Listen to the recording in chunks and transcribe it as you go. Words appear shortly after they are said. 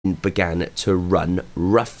began to run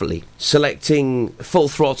roughly. Selecting full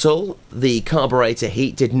throttle, the carburetor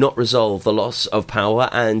heat did not resolve the loss of power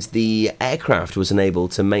and the aircraft was unable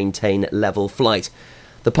to maintain level flight.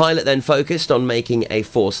 The pilot then focused on making a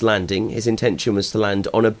forced landing. His intention was to land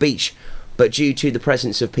on a beach, but due to the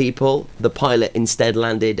presence of people, the pilot instead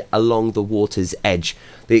landed along the water's edge.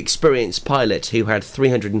 The experienced pilot, who had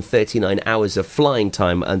 339 hours of flying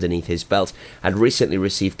time underneath his belt, had recently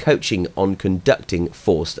received coaching on conducting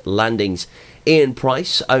forced landings. Ian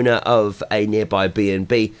Price, owner of a nearby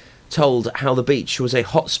B&B, told how the beach was a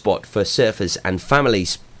hotspot for surfers and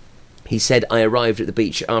families. He said, "I arrived at the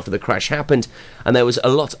beach after the crash happened and there was a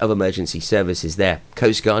lot of emergency services there.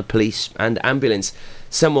 Coast Guard, police and ambulance.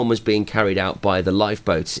 Someone was being carried out by the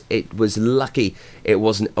lifeboats. It was lucky it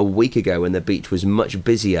wasn't a week ago when the beach was much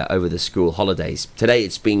busier over the school holidays. Today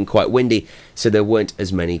it's been quite windy, so there weren't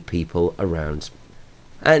as many people around."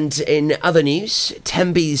 And in other news,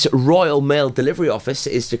 Tenby's Royal Mail delivery office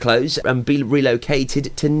is to close and be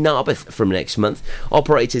relocated to Narberth from next month.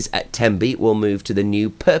 Operators at Tenby will move to the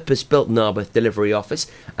new purpose-built Narberth delivery office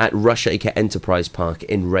at Rushacre Enterprise Park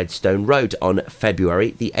in Redstone Road on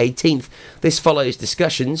February the 18th. This follows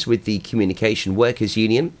discussions with the Communication Workers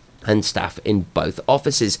Union and staff in both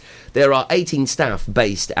offices. There are 18 staff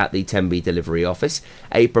based at the Tenby delivery office.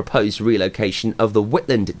 A proposed relocation of the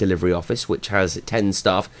Whitland delivery office, which has 10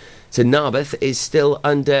 staff, to Narberth is still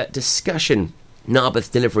under discussion.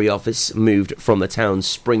 Narberth delivery office moved from the town's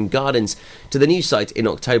Spring Gardens to the new site in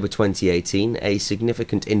October 2018, a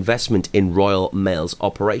significant investment in Royal Mail's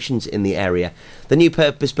operations in the area. The new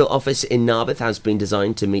purpose-built office in Narberth has been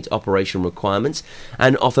designed to meet operation requirements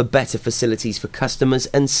and offer better facilities for customers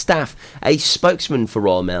and staff. A spokesman for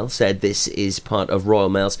Royal Mail said this is part of Royal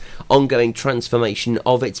Mail's ongoing transformation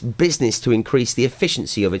of its business to increase the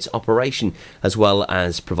efficiency of its operation, as well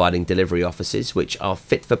as providing delivery offices which are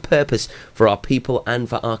fit for purpose for our people and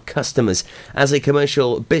for our customers. As a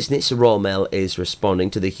commercial business, Royal Mail is responding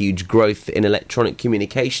to the huge growth in electronic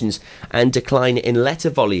communications and decline in letter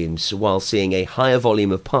volumes, while seeing a higher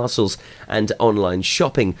volume of parcels and online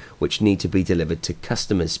shopping which need to be delivered to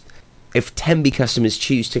customers. If Tenby customers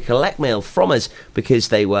choose to collect mail from us because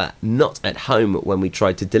they were not at home when we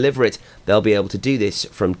tried to deliver it, they'll be able to do this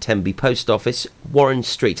from Tenby Post Office, Warren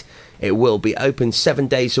Street. It will be open 7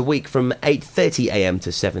 days a week from 8:30am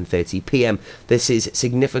to 7:30pm. This is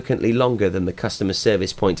significantly longer than the customer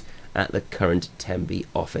service point at the current Tenby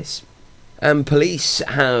office. And police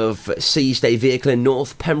have seized a vehicle in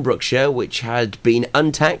North Pembrokeshire which had been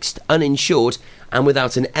untaxed, uninsured and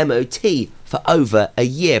without an MOT for over a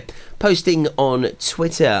year. Posting on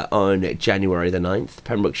Twitter on January the 9th,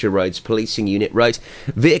 Pembrokeshire Roads Policing Unit wrote,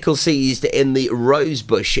 "Vehicle seized in the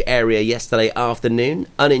Rosebush area yesterday afternoon,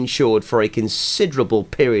 uninsured for a considerable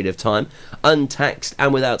period of time, untaxed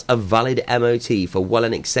and without a valid MOT for well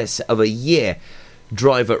in excess of a year."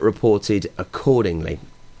 Driver reported accordingly.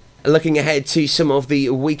 Looking ahead to some of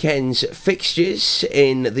the weekend's fixtures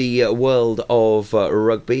in the world of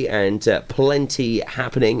rugby, and plenty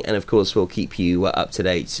happening, and of course we'll keep you up to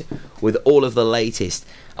date with all of the latest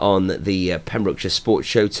on the Pembrokeshire Sports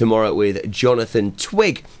Show tomorrow with Jonathan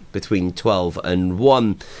Twig between 12 and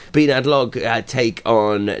 1. Beanad Log take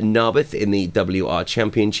on Narberth in the WR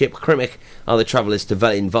Championship. Crimmick are the travellers to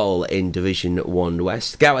Vellinvol in Division 1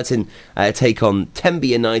 West. Gowerton take on Tenby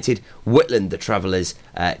United. Whitland the travellers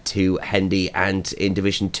to Hendy, and in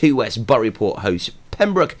Division 2 West, Buryport host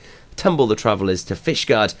Pembroke. Tumble the travellers to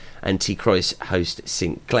Fishguard, and T Croix host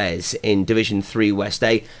St Clair's. In Division 3 West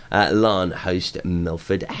A, Larne host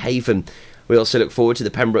Milford Haven. We also look forward to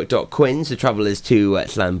the Pembroke Dock Quins, the travellers to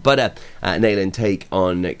Llanbudder. Neyland take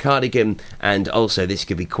on Cardigan, and also this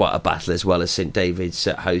could be quite a battle as well, as St David's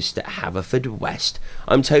host Haverford West.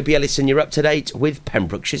 I'm Toby Ellis and you're up to date with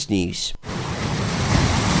Pembrokeshire's news.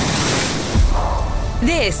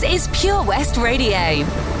 This is Pure West Radio,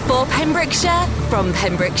 for Pembrokeshire, from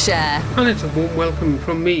Pembrokeshire. And it's a warm welcome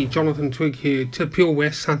from me, Jonathan Twig, here to Pure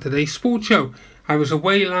West Saturday Sports Show. I was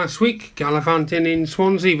away last week, gallivanting in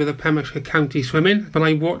Swansea with the Pembrokeshire County Swimming, but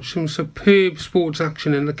I watched some superb sports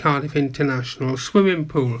action in the Cardiff International Swimming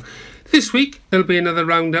Pool. This week, there'll be another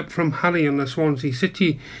roundup from Harry on the Swansea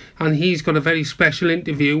City, and he's got a very special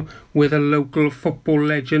interview with a local football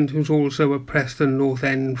legend who's also a Preston North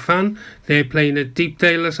End fan. They're playing at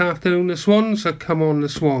Deepdale this afternoon, the Swans, so come on the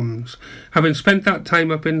Swans. Having spent that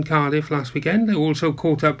time up in Cardiff last weekend, I also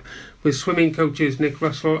caught up with swimming coaches Nick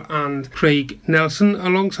Russell and Craig Nelson,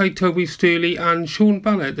 alongside Toby Sturley and Sean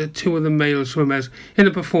Ballard, the two of the male swimmers in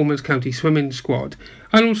the Performance County swimming squad.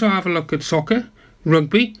 I'll also have a look at soccer,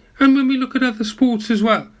 rugby, and when we look at other sports as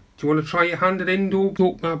well. Do you want to try your hand at indoor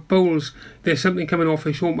short mat bowls? There's something coming off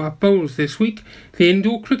for short mat bowls this week. The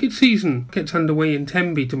indoor cricket season gets underway in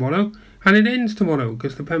Tenby tomorrow, and it ends tomorrow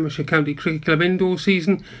because the Pembrokeshire County Cricket Club indoor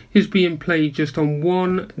season is being played just on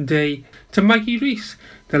one day. To Mikey Rees,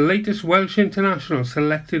 the latest Welsh international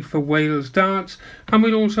selected for Wales darts, and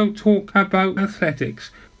we'll also talk about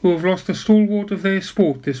athletics, who have lost a stalwart of their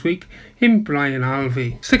sport this week in Brian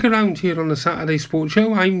Alvey. Stick around here on the Saturday Sports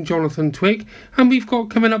Show. I'm Jonathan Twig, and we've got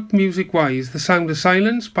coming up music-wise The Sound of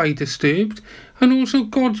Silence by Disturbed, and also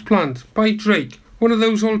God's Plant by Drake, one of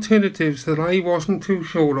those alternatives that I wasn't too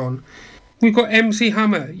sure on. We've got MC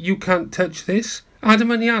Hammer, You Can't Touch This, Adam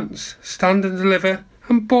and Yance, Stand and Deliver,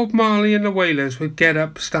 and Bob Marley and the Wailers with Get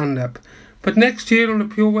Up, Stand Up. But next year on the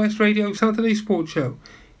Pure West Radio Saturday Sports Show,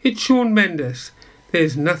 it's Shawn Mendes,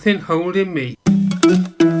 There's Nothing Holding Me.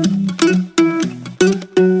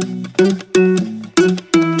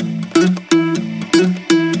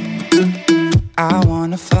 I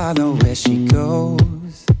wanna follow where she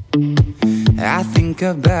goes. I think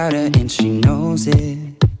about her and she knows it.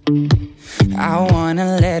 I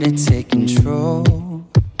wanna let it take control,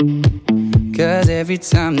 'cause every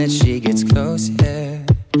time that she gets close, yeah,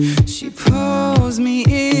 she pulls me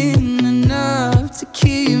in enough to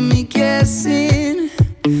keep me guessing.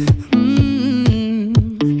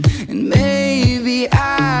 And maybe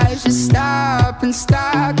I should stop and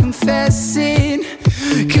start confessing,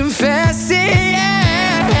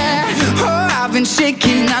 yeah. Oh, I've been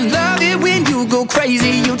shaking, I love it when you go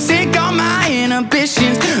crazy. You take all my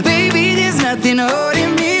inhibitions, baby, there's nothing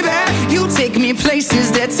holding me back. You take me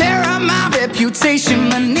places that tear up my reputation,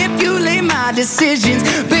 manipulate my decisions,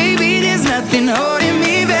 baby, there's nothing holding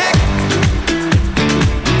me back.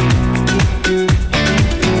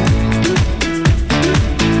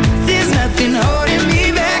 There's nothing holding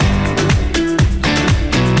me back.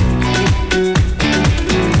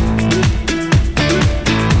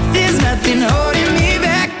 There's nothing holding me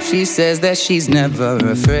back. She says that she's never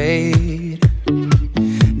afraid.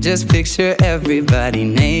 Just picture everybody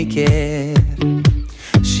naked.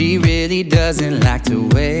 She really doesn't like to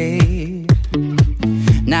wait.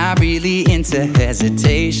 Not really into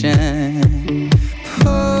hesitation.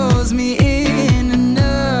 Pulls me in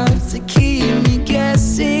enough to keep me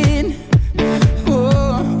guessing.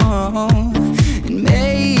 Oh, and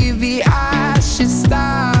maybe I should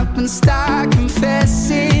stop and start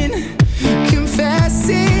confessing,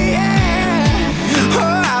 yeah.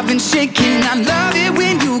 Oh, I've been shaking, I love it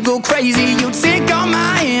when you go crazy. You take all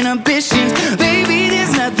my inhibitions, baby,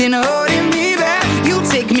 there's nothing holding me back. You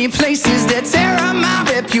take me places that tear up my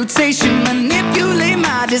reputation, manipulate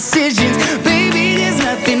my decisions, baby, there's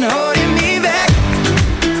nothing holding me back.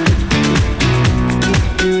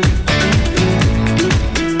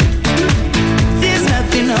 There's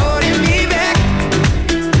nothing holding me back.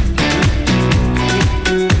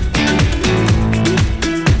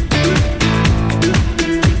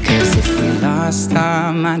 Lost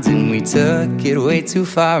our minds and we took it way too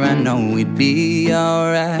far. I know we'd be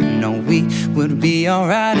alright. I know we would be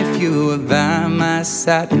alright if you were by my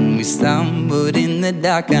side. And we stumbled in the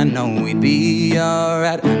dark. I know we'd be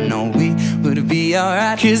alright. I know we would be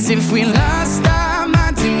alright. 'Cause if we lost our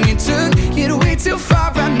minds and we took it way too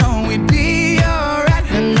far, I know we'd be alright.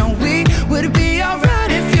 I know we would be alright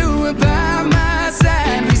if you were by my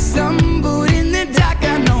side. We stumbled in the dark.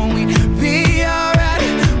 I know we'd be alright.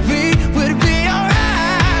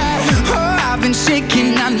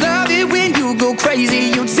 Shaking, I love it when you go crazy.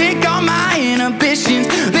 You take all my inhibitions,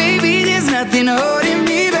 baby, there's nothing holding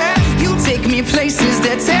me back. You take me places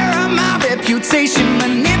that tear up my reputation,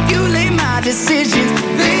 manipulate my decisions,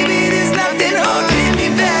 baby, there's nothing holding me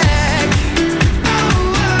back.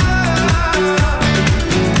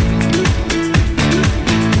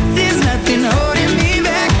 There's nothing holding me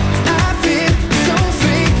back. I feel so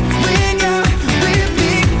free when you're with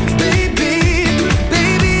me, baby,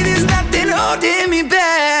 baby, there's nothing holding me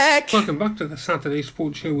back. Welcome back to the Saturday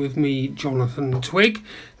Sports Show with me, Jonathan Twig.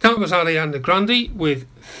 That was Ariana Grande with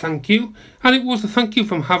Thank You, and it was the thank you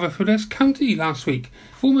from Haverfordwest County last week.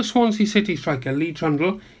 Former Swansea City striker Lee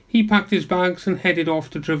Trundle, he packed his bags and headed off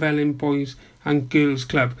to Trevelyan Boys and Girls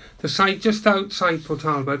Club, the side just outside Port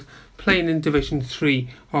Talbot, playing in Division 3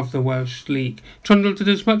 of the Welsh League. Trundle did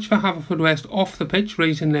as much for Haverfordwest off the pitch,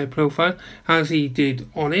 raising their profile, as he did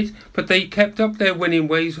on it, but they kept up their winning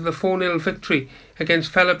ways with a 4-0 victory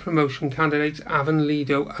against fellow promotion candidates Avon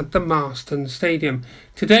Lido at the Marston Stadium.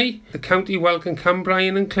 Today, the county welcome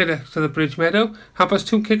Cambrian and Clydach to the Bridge Meadow.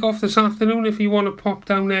 2:30 kick off this afternoon if you want to pop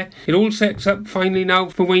down there. It all sets up finally now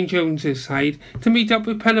for Wayne Jones's side to meet up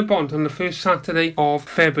with Penabont on the first Saturday of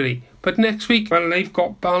February. But next week, well, they've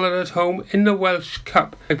got Ballon at home in the Welsh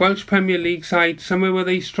Cup, a Welsh Premier League side, somewhere where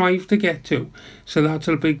they strive to get to. So that's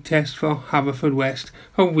a big test for Haverfordwest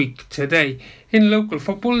a week today. In local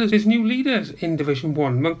football, there's new leaders in Division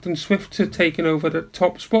 1. Monkton Swifts have taken over the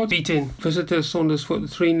top spot, beating visitors Saundersfoot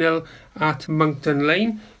 3-0 at Monkton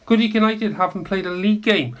Lane. Goodwick United haven't played a league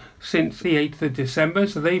game since the 8th of December,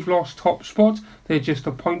 so they've lost top spot. They're just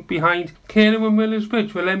a point behind. Carew and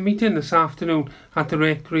Millersbridge will then meet in this afternoon at the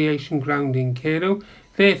Recreation Ground in Carew.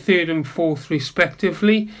 They're 3rd and 4th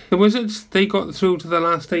respectively. The Wizards, they got through to the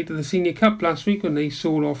last 8 of the Senior Cup last week when they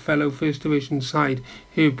saw off fellow First Division side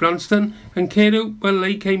Herb Branston. And Carew, well,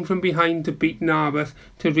 they came from behind to beat Narberth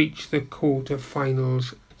to reach the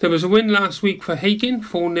quarter-finals. There was a win last week for Hakin,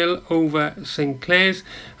 4-0 over St Clair's,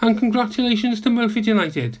 and congratulations to Milford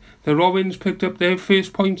United. The Robins picked up their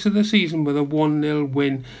first points of the season with a 1-0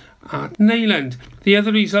 win at Neyland. The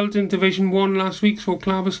other result in Division 1 last week saw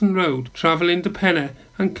Claverson Road travel into Penna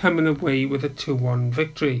and coming away with a 2-1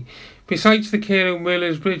 victory. Besides the Carew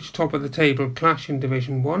Millersbridge top of the table clash in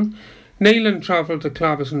Division 1, Neyland travelled to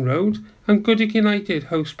Claverson Road and Goodwick United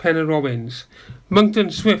host Penna Robins.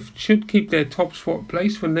 Monkton Swift should keep their top spot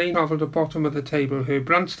place when they travel to bottom of the table Herb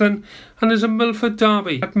Branston, and there's a Milford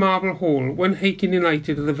derby at Marble Hall when Hakin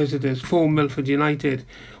United are the visitors for Milford United.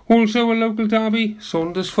 Also a local derby,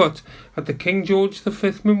 Saundersfoot at the King George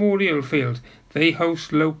V Memorial Field. They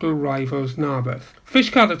host local rivals Narberth.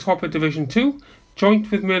 Fishguard are top of Division 2,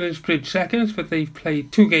 joint with Millersbridge seconds, but they've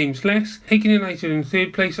played 2 games less. Hakin United in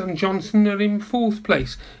 3rd place and Johnson are in 4th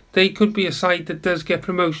place. They could be a side that does get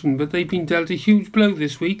promotion, but they've been dealt a huge blow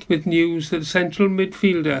this week with news that central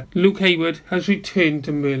midfielder Luke Hayward has returned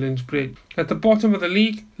to Millersbridge. At the bottom of the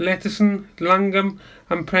league, Letterson, Langham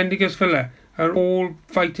and Prendergast Villa are all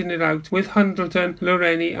fighting it out with Hundleton,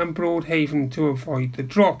 Loreni and Broadhaven to avoid the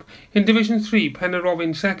drop. In Division 3, Penna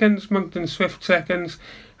Robin seconds, Monkton Swift seconds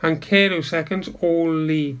and Carew seconds all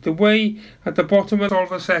lead the way. At the bottom are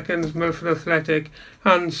Solver seconds, Milford Athletic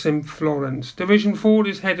and St Florence. Division 4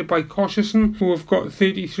 is headed by Cosheston, who have got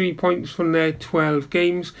 33 points from their 12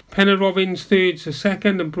 games. Penna Robins thirds are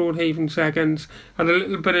second and Broadhaven seconds, and a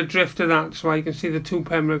little bit of drift of that, so I can see the 2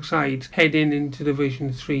 Pembroke sides heading into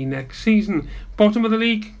Division 3 next season. Bottom of the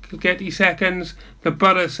league, Kilgetty seconds, the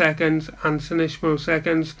Borough seconds and St Ishmael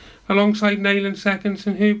seconds, alongside Neyland seconds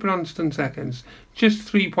and Herb Branston seconds. Just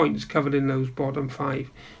 3 points covered in those bottom 5.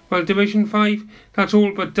 Well, Division 5, that's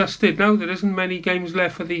all but dusted now. There isn't many games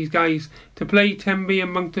left for these guys to play. Tenby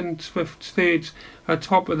and Monkton Swift's thirds are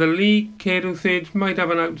top of the league. Carew thirds might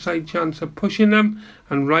have an outside chance of pushing them.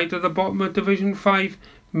 And right at the bottom of Division 5,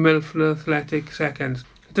 Milford Athletic seconds.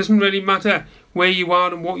 It doesn't really matter where you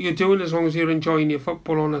are and what you're doing as long as you're enjoying your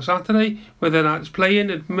football on a Saturday, whether that's playing,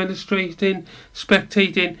 administrating,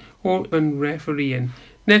 spectating or even refereeing.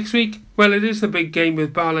 Next week, well, it is the big game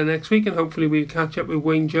with Bala next week, and hopefully we'll catch up with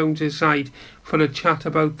Wayne Jones's side for a chat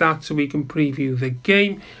about that so we can preview the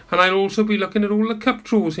game. And I'll also be looking at all the cup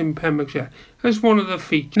draws in Pembrokeshire as one of the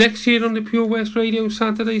features. Next year on the Pure West Radio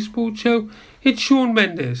Saturday Sports Show, it's Sean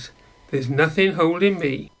Mendes. There's nothing holding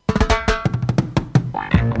me.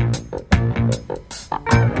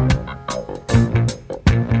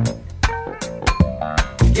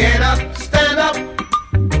 Get up, stand up.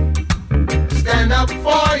 Stand up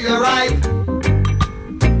for your right.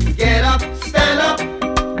 Get up, stand up.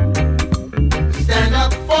 Stand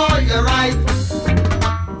up for your right.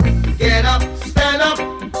 Get up, stand up.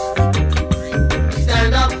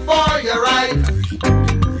 Stand up for your right.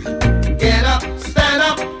 Get up, stand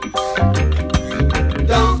up.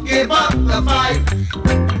 Don't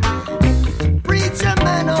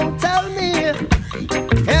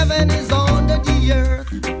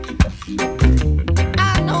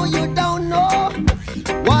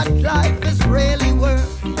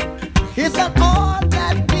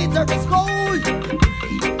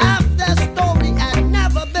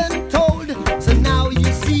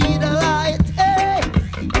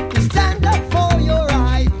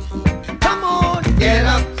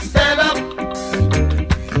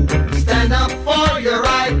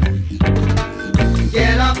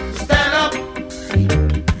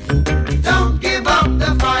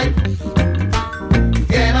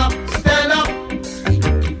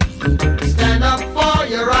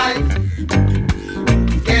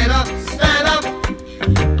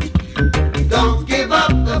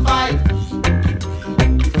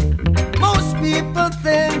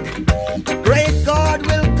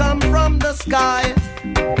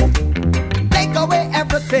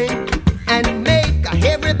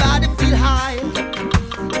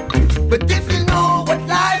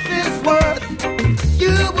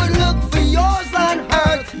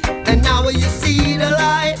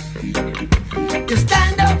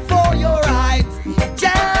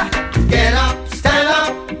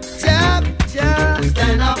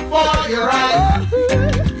your right.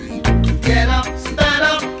 Get up, stand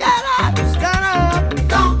up. Get up, stand up.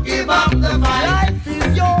 Don't give up the fight. Life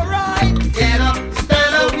is your right. Get up,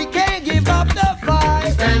 stand So up. we can't give up the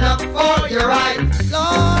fight. Stand up for your right.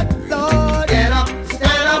 Lord, Lord, Get up,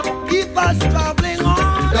 stand up. keep us traveling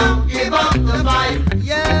on. Don't give up the fight.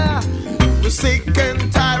 Yeah. We're sick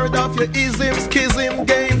and tired of your ism, schism,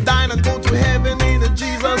 game. Dine and go to heaven in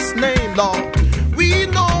Jesus' name, Lord. We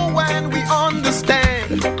know and we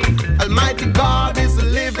understand. Almighty God is a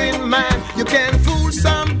living man. You can fool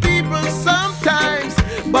some people sometimes,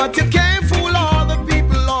 but you can't fool all the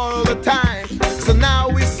people all the time. So now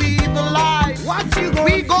we see the light. What you gonna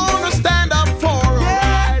We gonna stand up for our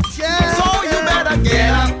rights. yeah. So you better Get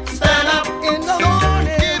get up, up, stand up. in the don't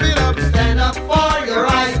morning. give it up, Stand up for your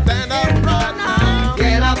right. stand up right now.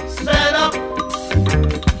 Get up, stand up.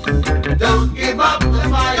 Don't give up the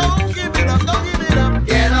fight. Don't give it up, don't give it up.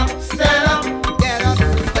 Get up, stand up. Get up,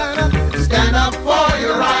 stand up. Stand up for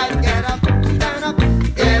your right. Get up, stand up.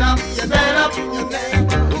 Get up, stand up. Your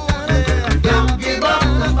neighborhood. Don't give up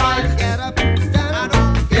the fight. Get up, stand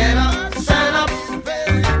up. Get up, stand up.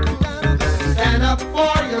 Stand up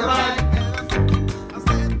for your right.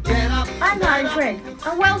 Get up. I'm Harry Trigg,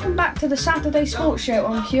 and welcome back to the Saturday Sports Show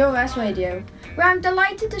on Pure West Radio, where I'm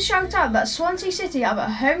delighted to shout out that Swansea City have a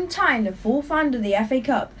home tie in the fourth round of the FA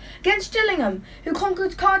Cup against Gillingham, who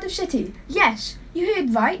conquered Cardiff City. Yes, you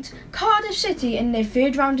heard right, Cardiff City in their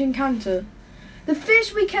third round encounter. The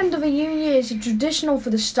first weekend of a new year is traditional for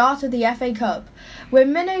the start of the FA Cup, where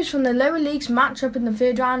minnows from the lower leagues match up in the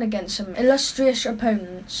third round against some illustrious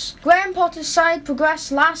opponents. Graham Potter's side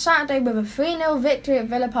progressed last Saturday with a 3-0 victory at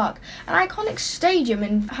Villa Park, an iconic stadium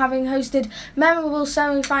in having hosted memorable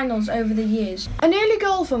semi-finals over the years. An early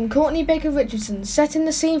goal from Courtney Baker-Richardson setting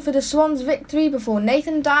the scene for the Swans' victory before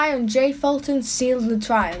Nathan Dyer and Jay Fulton sealed the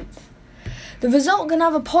triumph. The result can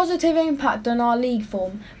have a positive impact on our league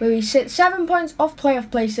form, where we sit 7 points off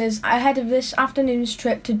playoff places ahead of this afternoon's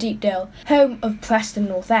trip to Deepdale, home of Preston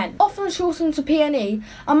North End. Often shortened to PNE,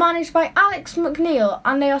 are managed by Alex McNeil,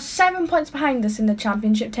 and they are 7 points behind us in the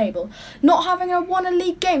championship table, not having won a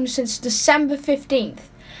league game since December 15th.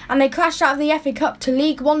 And they crashed out of the FA Cup to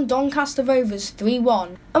League One Doncaster Rovers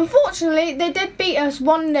 3-1. Unfortunately, they did beat us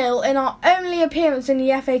 1-0 in our only appearance in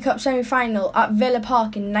the FA Cup semi-final at Villa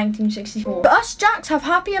Park in 1964. But us Jacks have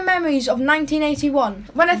happier memories of 1981,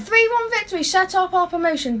 when a 3-1 victory set up our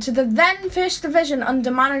promotion to the then First Division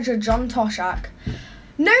under manager Jon T Sat.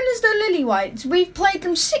 Known as the Lily Whites, we've played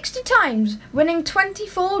them 60 times, winning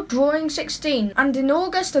 24, drawing 16, and in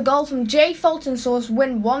August a goal from Jay Fulton saw us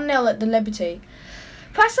win 1-0 at the Liberty.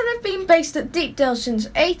 Preston have been based at Deepdale since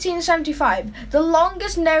 1875, the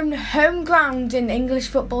longest known home ground in English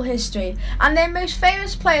football history, and their most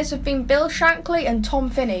famous players have been Bill Shankly and Tom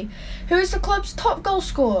Finney, who is the club's top goal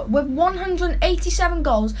scorer with 187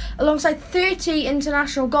 goals alongside 30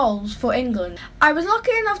 international goals for England. I was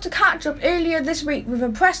lucky enough to catch up earlier this week with a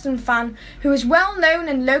Preston fan who is well known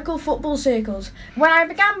in local football circles, when I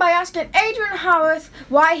began by asking Adrian Howarth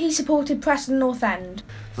why he supported Preston North End.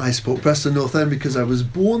 I support Preston North End because I was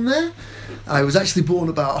born there. I was actually born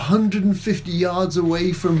about 150 yards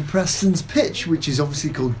away from Preston's pitch, which is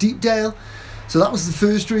obviously called Deepdale. So that was the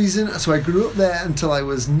first reason. So I grew up there until I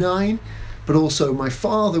was 9. But also my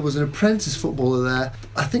father was an apprentice footballer there,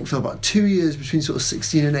 I think for about 2 years between sort of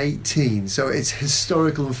 16 and 18. So it's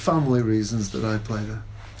historical and family reasons that I play there.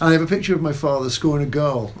 And I have a picture of my father scoring a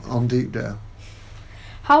goal on Deepdale.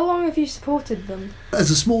 How long have you supported them?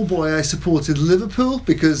 As a small boy, I supported Liverpool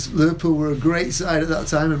because Liverpool were a great side at that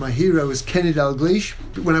time, and my hero was Kenny Dalglish.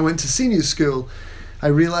 But when I went to senior school, I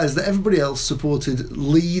realised that everybody else supported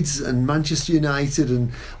Leeds and Manchester United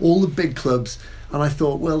and all the big clubs, and I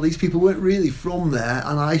thought, well, these people weren't really from there,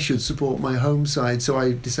 and I should support my home side. So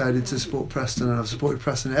I decided to support Preston, and I've supported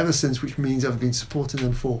Preston ever since, which means I've been supporting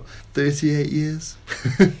them for 38 years.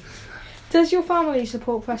 Does your family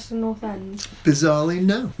support Preston North End? Bizarrely,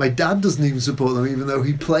 no. My dad doesn't even support them, even though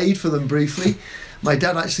he played for them briefly. My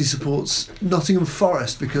dad actually supports Nottingham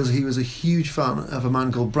Forest because he was a huge fan of a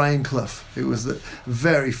man called Brian Clough, who was a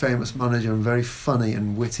very famous manager and very funny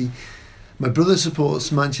and witty. My brother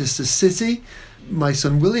supports Manchester City. My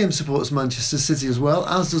son William supports Manchester City as well,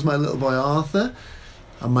 as does my little boy Arthur.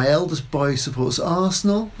 And my eldest boy supports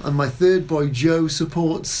Arsenal. And my third boy Joe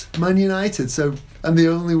supports Man United. So I'm the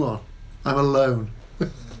only one. I'm alone.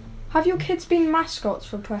 Have your kids been mascots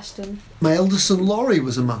for Preston? My eldest son Laurie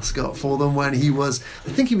was a mascot for them when he was,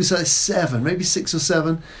 I think he was 7, maybe 6 or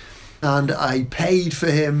 7. and I paid for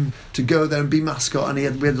him to go there and be mascot,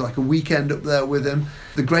 and we had like a weekend up there with him.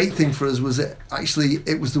 The great thing for us was that actually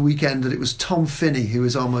it was the weekend that it was Tom Finney, who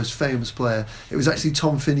is our most famous player. It was actually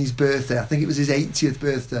Tom Finney's birthday. I think it was his 80th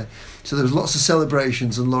birthday. So there was lots of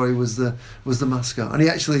celebrations, and Laurie was the mascot. And he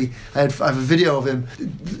actually, I have a video of him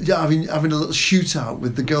having a little shootout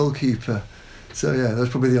with the goalkeeper. So yeah, that was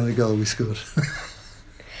probably the only goal we scored.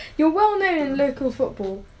 You're well known in local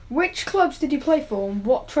football. Which clubs did you play for, and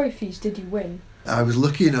what trophies did you win? I was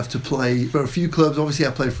lucky enough to play for a few clubs. Obviously,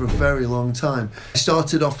 I played for a very long time. I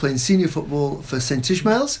started off playing senior football for St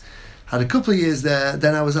Ishmael's, had a couple of years there.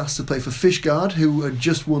 Then I was asked to play for Fishguard, who had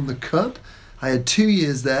just won the Cup. I had 2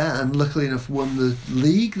 years there and luckily enough won the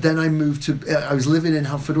league. Then I moved to, I was living in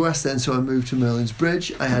Haverfordwest then, so I moved to Merlin's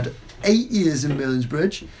Bridge. I had 8 years in Merlin's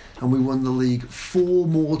Bridge and we won the league 4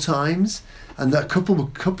 more times, and a couple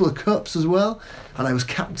of cups as well. And I was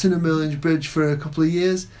captain of Merlin's Bridge for a couple of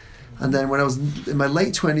years. And then when I was in my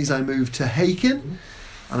late 20s, I moved to Haken,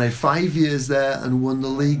 and I had 5 years there and won the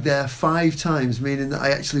league there 5 times, meaning that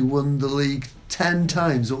I actually won the league 10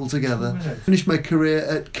 times altogether. Finished my career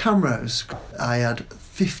at Camrose. I had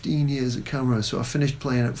 15 years at Camrose, so I finished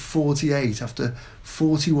playing at 48 after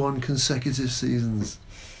 41 consecutive seasons.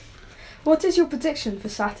 What is your prediction for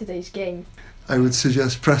Saturday's game? I would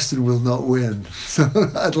suggest Preston will not win. So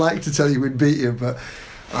I'd like to tell you we'd beat you, but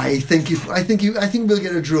I think we'll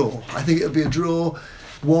get a draw. I think it'll be a draw.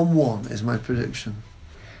 1-1 is my prediction.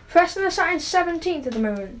 Preston are sat in 17th at the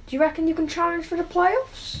moment. Do you reckon you can challenge for the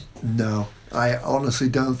playoffs? No, I honestly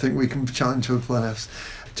don't think we can challenge for the playoffs.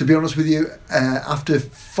 To be honest with you, after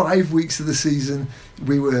 5 weeks of the season,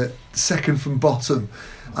 we were second from bottom,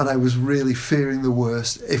 and I was really fearing the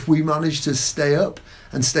worst. If we manage to stay up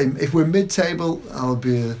and if we're mid-table, I'll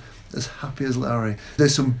be as happy as Larry.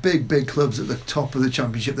 There's some big clubs at the top of the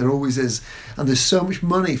Championship, there always is, and there's so much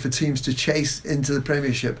money for teams to chase into the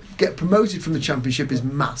Premiership. Get promoted from the Championship is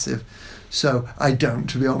massive, so I don't,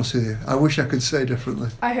 to be honest with you. I wish I could say differently.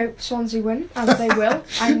 I hope Swansea win, as they will.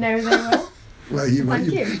 I know they will. Well, you've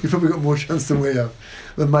probably got more chance than we have.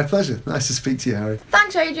 Well, my pleasure. Nice to speak to you, Harry.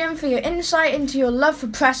 Thanks, Adrian, for your insight into your love for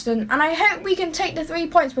Preston, and I hope we can take the 3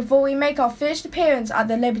 points before we make our first appearance at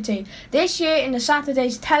the Liberty this year in the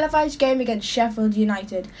Saturday's televised game against Sheffield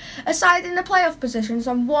United. A side in the playoff positions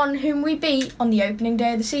and one whom we beat on the opening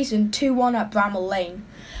day of the season 2-1 at Bramall Lane.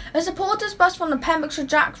 A supporters bus from the Pembrokeshire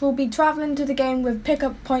Jacks will be travelling to the game with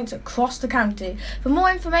pick-up points across the county. For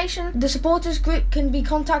more information, the supporters group can be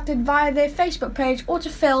contacted via their Facebook page or to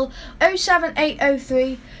Phil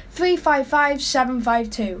 07803 355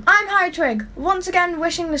 752. I'm Harry Trigg, once again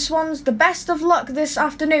wishing the Swans the best of luck this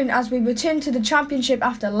afternoon as we return to the Championship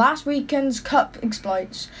after last weekend's Cup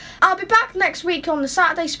exploits. I'll be back next week on the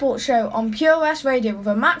Saturday Sports Show on Pure West Radio with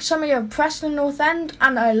a match summary of Preston North End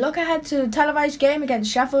and a look ahead to the televised game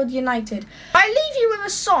against Sheffield United. I leave you with a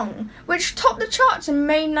song which topped the charts in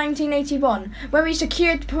May 1981 when we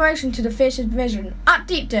secured promotion to the First Division at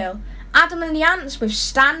Deepdale. Adam and the Ants with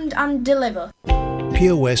Stand and Deliver.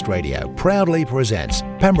 Pure West Radio proudly presents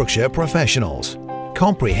Pembrokeshire Professionals.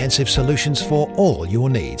 Comprehensive solutions for all your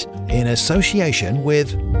needs in association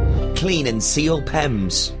with Clean and Seal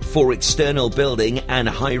PEMS for external building and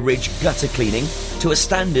high ridge gutter cleaning to a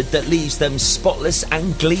standard that leaves them spotless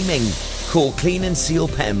and gleaming. Call Clean and Seal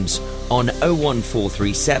PEMS on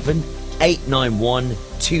 01437 891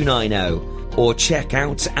 290 or check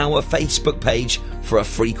out our Facebook page for a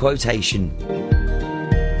free quotation.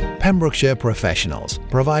 Pembrokeshire Professionals,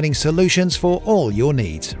 providing solutions for all your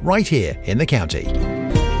needs right here in the county.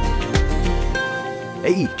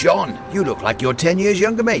 Hey, John, you look like you're 10 years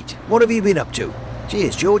younger, mate. What have you been up to?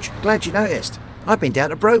 Cheers, George. Glad you noticed. I've been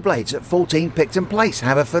down to Broblades at 14 Picton Place,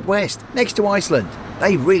 Haverfordwest, next to Iceland.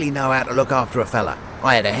 They really know how to look after a fella.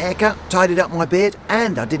 I had a haircut, tidied up my beard,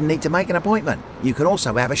 and I didn't need to make an appointment. You can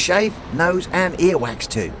also have a shave, nose and ear wax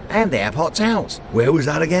too. And they have hot towels. Where was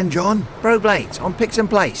that again, John? Broblades on Picton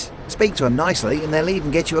Place. Speak to them nicely and they'll even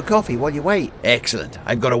get you a coffee while you wait. Excellent.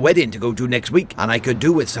 I've got a wedding to go to next week and I could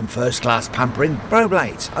do with some first-class pampering.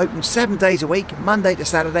 Broblades, open 7 days a week, Monday to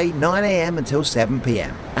Saturday, 9 a.m. until 7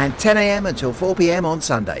 p.m. and 10 a.m. until 4 p.m. on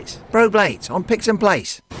Sundays. Broblades on Picton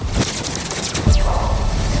Place.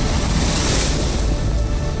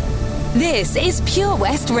 This is Pure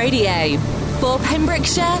West Radio for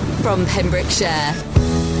Pembrokeshire from Pembrokeshire.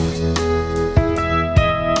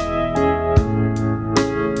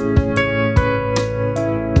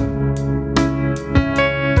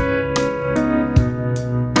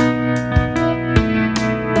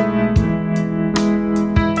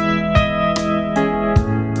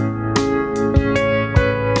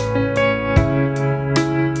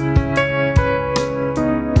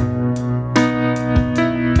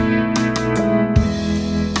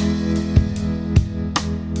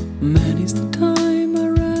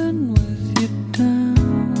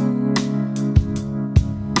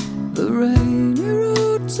 rainy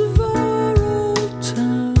roads of our old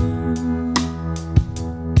town.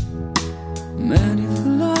 Many the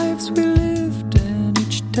lives we lived in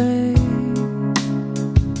each day,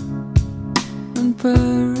 and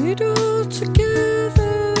buried all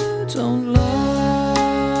together. Don't laugh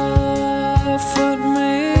at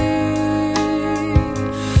me.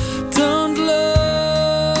 Don't look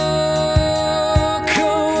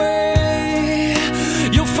away.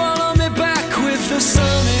 You'll follow me back with the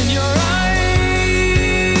sun in your eyes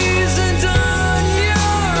and on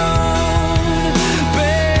your own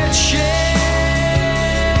bed shaped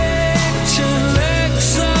and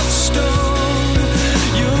legs of stone.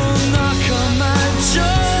 You'll knock on my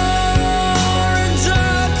door and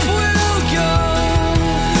up we'll go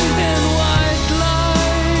in white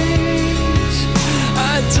light.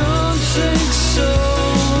 I don't think so,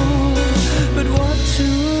 but what do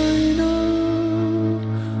I know?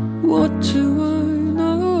 What do I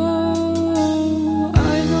know?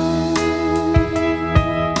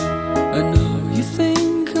 I know you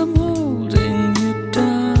think I'm holding you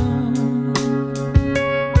down,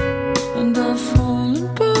 and I've fallen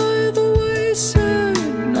by the wayside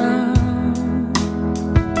now,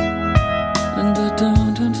 and I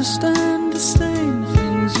don't understand the same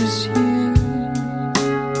things as you,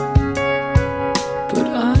 but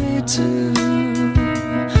I do.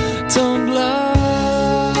 Don't laugh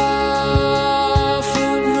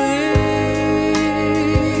at me.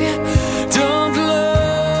 Don't look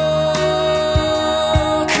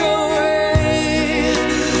away.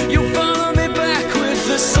 You'll follow me back with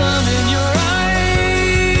the sun in your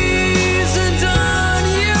eyes and on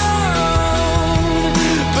your own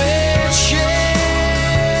bed shaped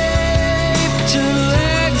and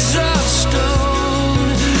legs of stone.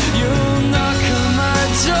 You'll knock on my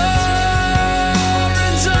door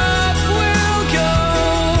and up we'll go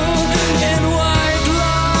in white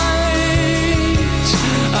light.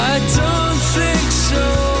 I don't think so,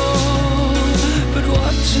 but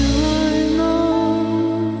what do I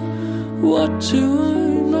know? What do I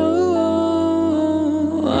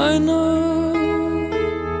know? I know.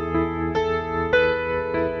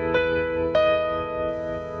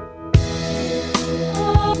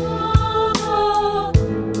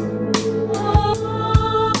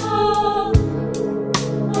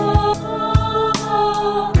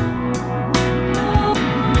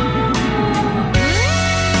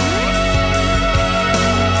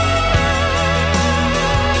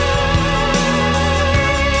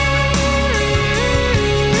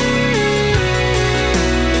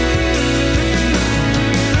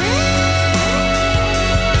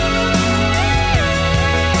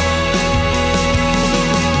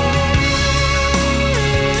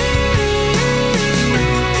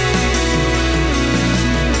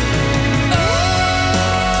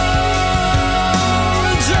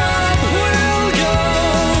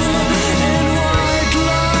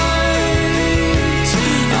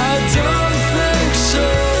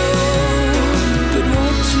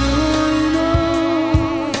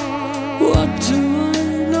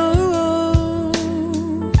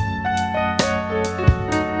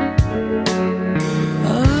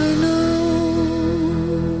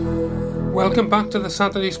 Welcome back to the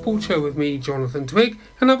Saturday Sports Show with me, Jonathan Twig,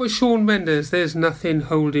 and that was Sean Mendes, There's Nothing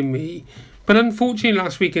Holding Me. But unfortunately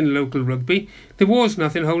last week in local rugby, there was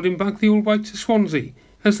nothing holding back the All Whites of Swansea,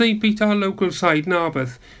 as they beat our local side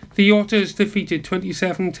Narberth. The Otters defeated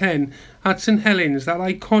 27-10 at St Helens, that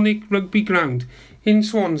iconic rugby ground in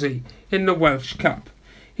Swansea, in the Welsh Cup.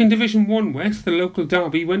 In Division 1 West, the local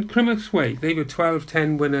derby went Crymych way. They were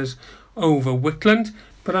 12-10 winners over Whitland,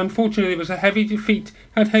 but unfortunately there was a heavy defeat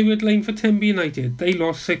at Hayward Lane for Tenby United. They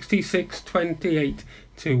lost 66-28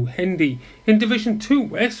 to Hendy. In Division 2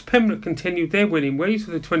 West, Pembroke continued their winning ways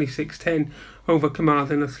with a 26-10 over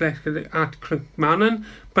Carmarthen Athletic at Crickmannon,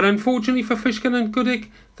 but unfortunately for Fishgun and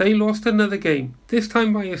Goodwick, they lost another game, this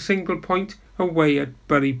time by a single point away at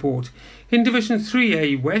Buryport. In Division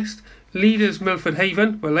 3A West, leaders Milford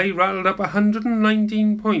Haven, well, they rattled up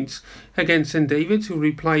 119 points against St David's, who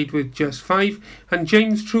replied with just 5, and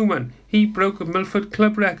James Truman, he broke a Milford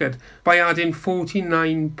club record by adding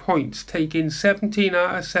 49 points, taking 17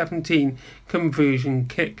 out of 17 conversion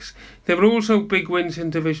kicks. There were also big wins in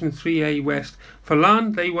Division 3A West. For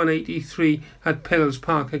Larne, they won 83 at Pills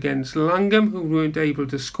Park against Langham, who weren't able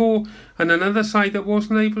to score, and another side that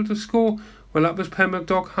wasn't able to score, well, that was Pembroke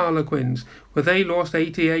Dock Harlequins, where they lost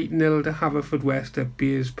 88-0 to Haverfordwest at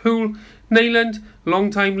Beers Pool. Neyland,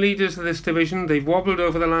 long-time leaders of this division, they've wobbled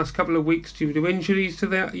over the last couple of weeks due to injuries to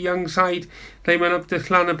their young side. They went up to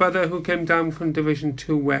Llanybydder, who came down from Division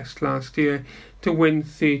 2 West last year, to win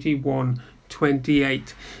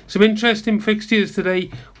 31-28. Some interesting fixtures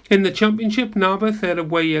today. In the Championship, Narberth, they're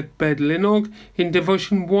away at Bedlinog. In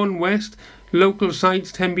Division 1 West, local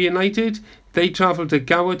sides Tenby United, they travel to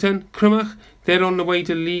Gowerton. Crymach, they're on the way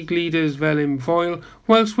to league leaders Velin-Foyle.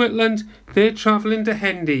 Whilst Whitland, they're travelling to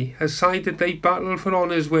Hendy, a side that they battled for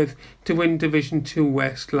honours with to win Division 2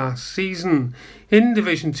 West last season. In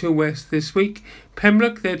Division 2 West this week,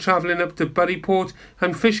 Pembroke, they're travelling up to Buryport,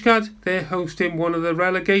 and Fishguard, they're hosting one of the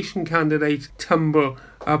relegation candidates, Tumble,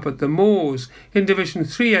 up at the Moors. In Division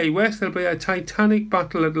 3A West, there'll be a titanic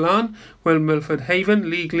battle at Larne, while Milford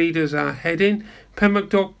Haven, league leaders, are heading.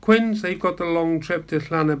 Pembroke Dock Quins, they've got the long trip to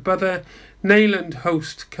Llanybydder. Neyland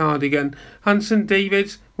host Cardigan, and St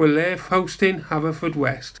David's will they're hosting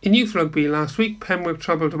Haverfordwest. In youth rugby last week, Pembroke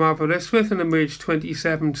travelled to Aberystwyth and emerged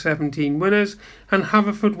 27-17 winners, and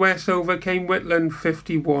Haverfordwest overcame Whitland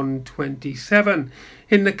 51-27.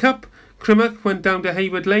 In the Cup, Crymach went down to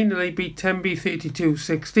Hayward Lane and they beat Tenby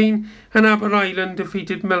 32-16, and Aber Island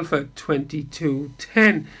defeated Milford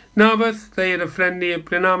 22-10. Narberth, they had a friendly at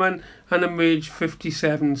Brynaman and emerged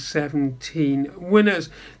 57-17 winners.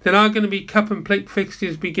 There are going to be cup and plate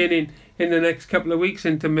fixtures beginning in the next couple of weeks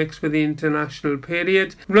intermixed with the international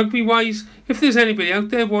period. Rugby wise, if there's anybody out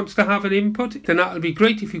there who wants to have an input, then that'll be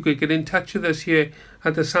great if you could get in touch with us here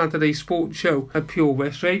at the Saturday Sports Show at Pure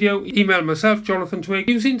West Radio. Email myself, Jonathan Twigg,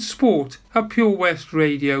 using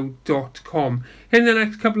sport@purewestradio.com. In the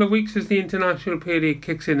next couple of weeks, as the international period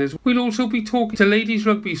kicks in, we'll also be talking to ladies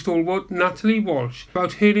rugby stalwart Natalie Walsh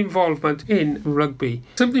about her involvement in rugby.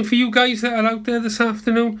 Something for you guys that are out there this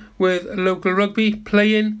afternoon with local rugby,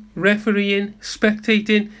 playing, refereeing,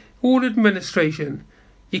 spectating or administration.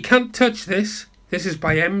 You can't touch this. This is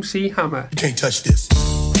by MC Hammer. You can't touch this.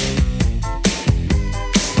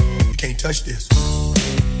 You can't touch this.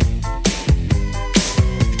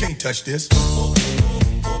 You can't touch this. You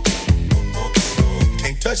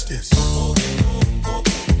can't touch this.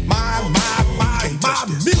 My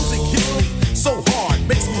music hits me so hard,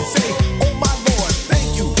 makes me say, oh my Lord,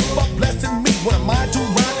 thank you for blessing me. What am I to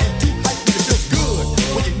rhyme and to hype me? It feels good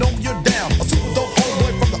when you know you're down. A super dope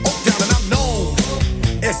homeboy from the Oak Town, and I'm known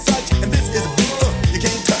as such. And this is a beat you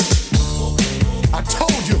can't touch. I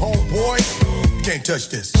told you, homeboy, you can't touch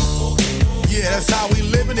this. Yeah, that's how we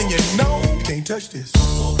living, and you know you can't touch this.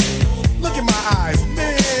 Look in my eyes,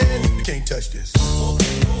 man, you can't touch this.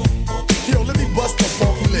 Yo, let me bust the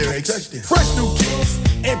funky lyrics. Fresh new kicks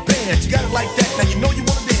and bands, you got it like that. Now you know you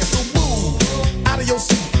wanna dance, so move out of your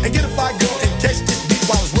seat and get a fire girl and catch this beat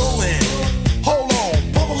while it's rolling. Hold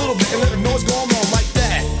on, pump a little bit and let them know what's going on like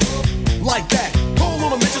that, like that. Hold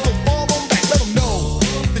on a minute, so fall on back, let them know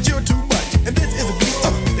that you're too much, and this is a beat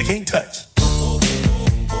they can't touch.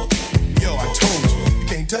 Yo, I told you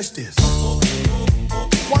can't touch this.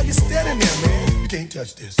 Why you standing there, man? You can't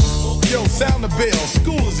touch this. Yo, sound the bell,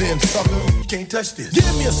 school is in, sucker. You can't touch this.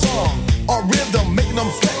 Give me a song or rhythm, making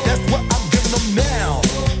them sweat. That's what I'm giving them now.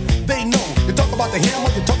 They know. You talk about the hammer,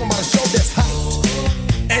 you're talking about a show that's hyped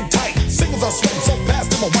and tight. Singles are sweating so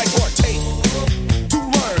fast, them a whiteboard tape. To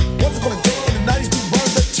learn what's it gonna take in the 90s to burn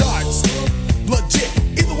the charts. Legit.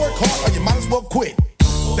 Either work hard or you might as well quit.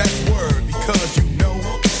 That's word, because you know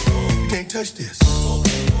you can't touch this.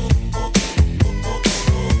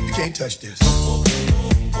 You can't touch this.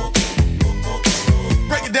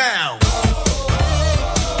 Break it down.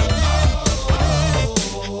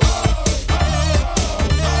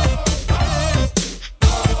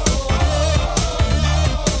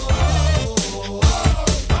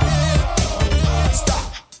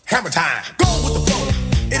 Stop. Hammer time. Go with the flow.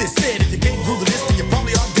 It is said if you can't groove the list, then you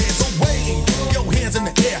probably are dead. So wave your hands in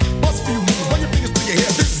the air. Bust a few moves. Run your fingers through your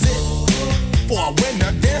hair. This is it. For a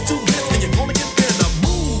winner, dance to this, and you're gonna get there.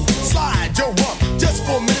 Slide your rump, just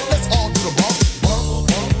for a minute, let's all do the bump, bump,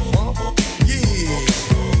 bump, bump,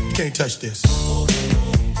 yeah. You can't touch this.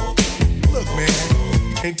 Look, man,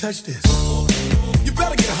 you can't touch this. You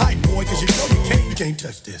better get hype, boy, cause you know you can't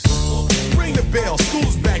touch this. Ring the bell,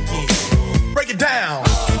 school's back in. Break it down.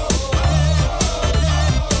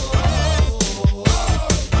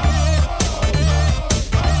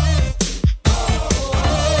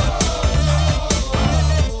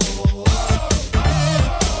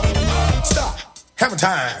 Hammer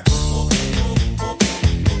time.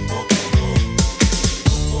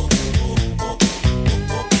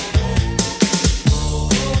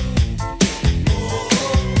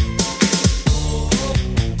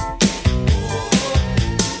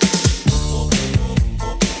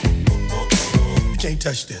 You can't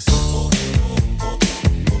touch this.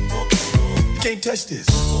 You can't touch this.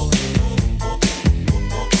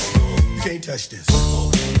 You can't touch this.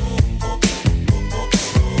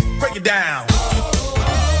 Break it down.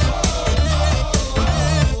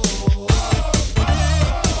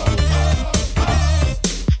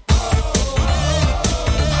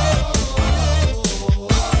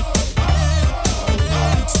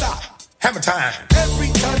 time. Every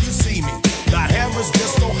time you see me, the hammer's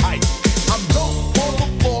just so hype. I'm dope on the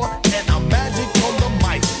floor and I'm magic on the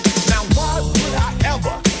mic. Now why would I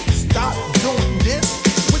ever stop doing this?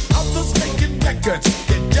 With others making records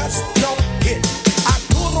that just don't hit. I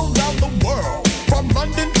tour around the world, from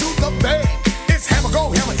London to the Bay. It's hammer,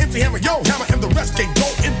 go, hammer, empty hammer, yo, hammer, and the rest can go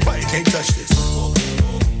and play. Can't touch this.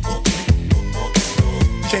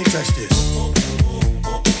 You can't touch this.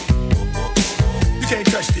 You can't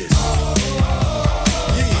touch this.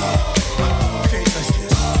 Yeah, you can't touch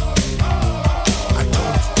this. I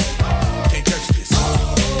told you, you can't touch this.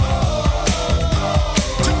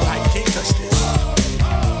 Too high, you can't touch this.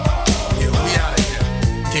 Yeah, we out of here.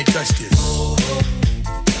 You can't touch this.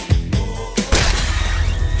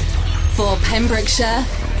 For Pembrokeshire,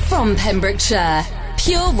 from Pembrokeshire,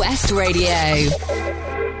 Pure West Radio.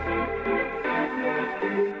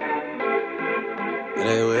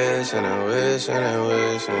 They wish and they wish and they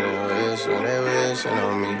wish and they wish and they wishing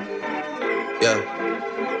on me. Yeah.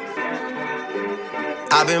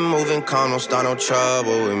 I've been moving calm, don't start no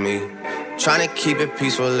trouble with me. Trying to keep it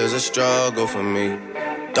peaceful is a struggle for me.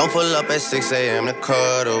 Don't pull up at 6 a.m. to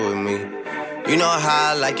cuddle with me. You know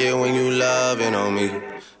how I like it when you loving on me.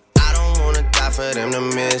 I don't wanna die for them to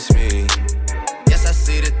miss me. Yes, I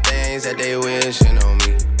see the things that they wishing on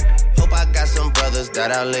me. Hope I got some brothers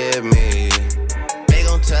that outlive me.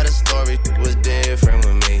 Tell the story was different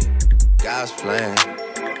with me. God's plan,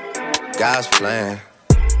 God's plan.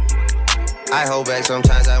 I hold back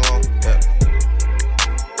sometimes I won't. Yeah.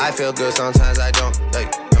 I feel good sometimes I don't. Hey,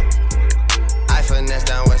 no. I finesse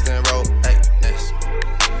down Western Road. Hey, next.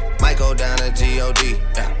 Might go down to G.O.D.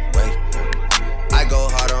 Yeah, wait. I go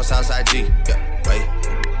hard on Southside G. Yeah, wait.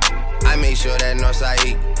 I make sure that Northside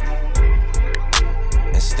E.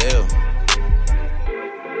 And still.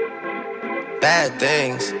 Bad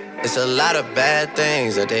things, it's a lot of bad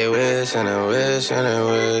things that they wish and they wish and they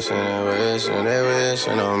wish and they wish and they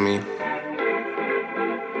wishing on me.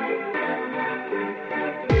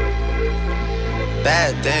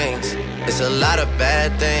 Bad things, it's a lot of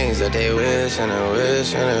bad things that they wish and they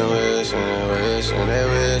wish and they wish and they wish and they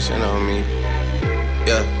wishing on me.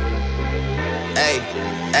 Yeah. Hey,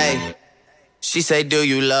 hey. She say, do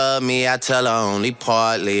you love me? I tell her only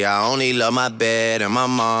partly. I only love my bed and my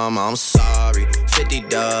mama, I'm sorry. 50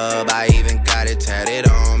 dub, I even got it tatted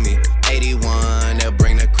on me. 81, they'll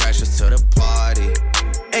bring the crashers to the party.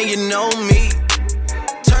 And you know me,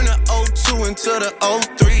 turn the 02 into the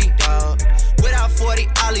 03, dawg. Without 40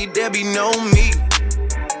 Ollie, there be no me.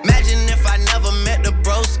 Imagine if I never met the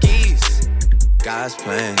broskies. God's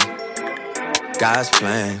plan, God's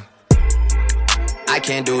plan. I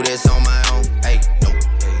can't do this on my own, hey, no,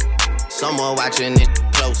 hey. Someone watching it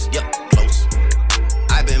close, yup, close.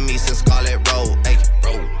 I've been me since Scarlet Road, hey,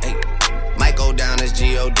 road, hey. Might go down as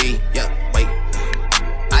G.O.D., yeah, wait.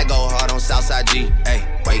 I go hard on Southside G, hey,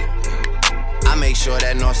 wait. I make sure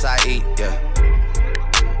that Northside E, yeah.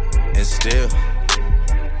 And still.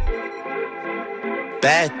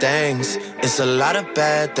 Bad things, it's a lot of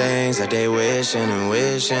bad things that they wishing and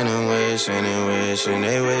wishing and wishing and wishing,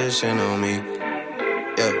 they wishing on me.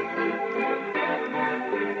 Yeah.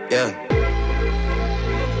 Yeah.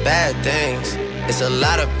 Bad things. It's a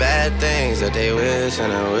lot of bad things that they wish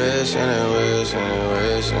and they wish and they wish and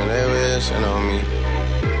they wish and they wishing on me.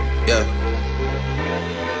 Yeah.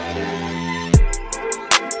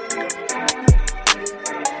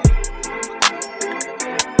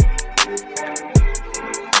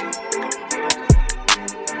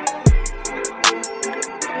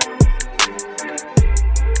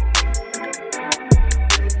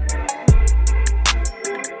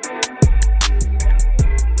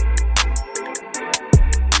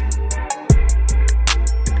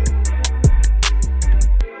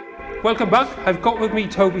 Welcome back. I've got with me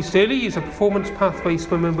Toby Sturley. He's a performance pathway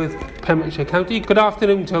swimmer with Pembrokeshire County. Good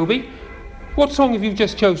afternoon, Toby. What song have you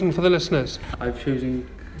just chosen for the listeners? I've chosen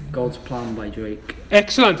God's Plan by Drake.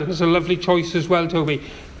 Excellent, and it's a lovely choice as well, Toby.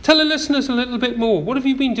 Tell the listeners a little bit more. What have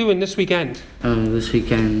you been doing this weekend? This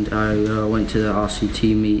weekend I went to the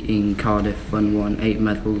RCT meet in Cardiff and won 8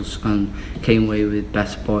 medals and came away with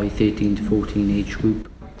Best Boy 13 to 14 age group.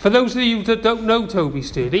 For those of you that don't know Toby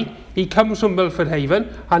Sturley, he comes from Milford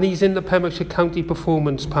Haven and he's in the Pembrokeshire County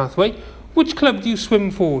Performance Pathway. Which club do you swim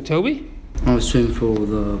for, Toby? I swim for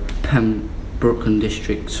the Pembroke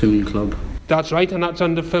District Swimming Club. That's right, and that's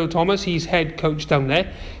under Phil Thomas. He's head coach down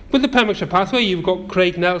there. With the Pembrokeshire Pathway, you've got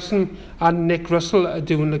Craig Nelson and Nick Russell that are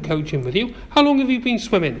doing the coaching with you. How long have you been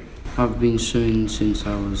swimming? I've been swimming since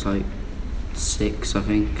I was like 6, I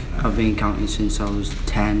think. I've been counting since I was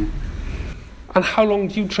 10. And how long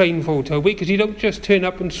do you train for, Toby? Because you don't just turn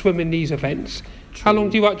up and swim in these events. How long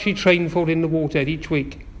do you actually train for in the water each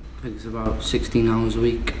week? I think it's about 16 hours a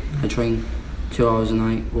week. I train 2 hours a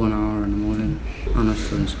night, 1 hour in the morning, and I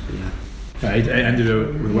swim, yeah. It ended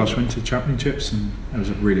with the Welsh Winter Championships, and it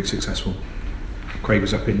was really successful. Craig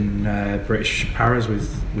was up in British Paras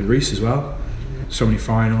with Reese as well. So many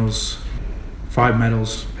finals, 5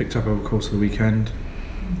 medals picked up over the course of the weekend.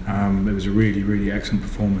 It was a really, really excellent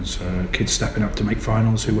performance. Kids stepping up to make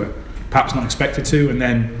finals who were perhaps not expected to, and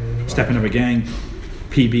then stepping up again,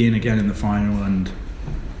 PBing again in the final, and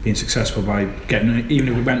being successful by getting, even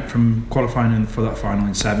if we went from qualifying for that final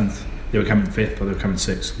in 7th, they were coming 5th or they were coming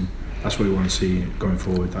 6th. And that's what we want to see going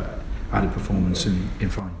forward, that added performance in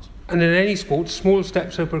finals. And in any sport, small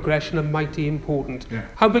steps of progression are mighty important. Yeah.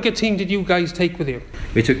 How big a team did you guys take with you?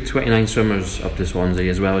 We took 29 swimmers up to Swansea,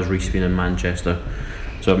 as well as Reece being in Manchester.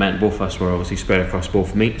 So it meant both of us were obviously spread across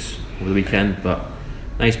both meets over the weekend, but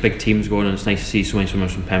nice big teams going, and it's nice to see so many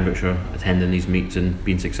swimmers from Pembrokeshire attending these meets and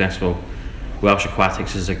being successful. Welsh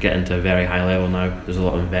aquatics is getting to a very high level now. There's a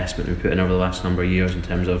lot of investment we put in over the last number of years in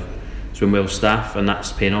terms of Swim Wales staff, and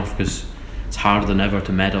that's paying off because it's harder than ever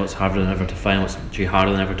to medal, it's harder than ever to final, it's actually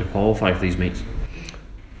harder than ever to qualify for these meets.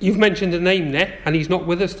 You've mentioned a name there, and he's not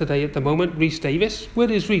with us today at the moment, Reece Davis.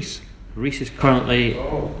 Where is Reece? Reece is currently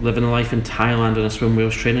living a life in Thailand in a Swim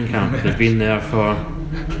Wales training camp. They've been there for...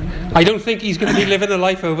 I don't think he's going to be living a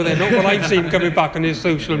life over there, not what I've seen coming back on his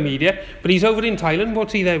social media, but he's over in Thailand.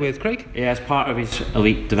 What's he there with, Craig? Yeah, as part of his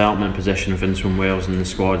elite development position within Swim Wales and the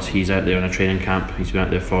squads, he's out there in a training camp. He's been out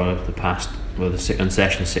there for the past, in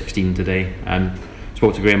session 16 today.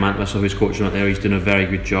 Spoke to Graham Antwistle, who's coaching out there. He's doing a very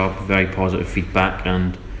good job, very positive feedback,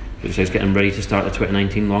 and he's getting ready to start the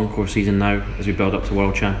 2019 long course season now as we build up to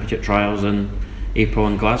World Championship trials in April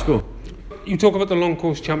in Glasgow. You talk about the long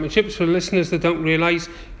course championships. For listeners that don't realise,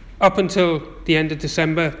 up until the end of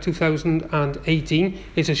December 2018,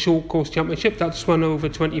 it's a short course championship that's swum over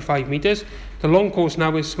 25 metres. The long course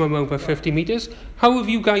now is swum over 50 metres. How have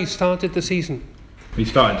you guys started the season? We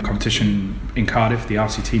started the competition in Cardiff, the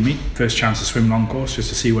RCT meet. First chance to swim long course, just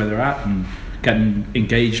to see where they're at and getting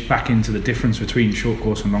engaged back into the difference between short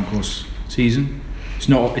course and long course season.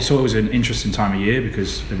 It's always an interesting time of year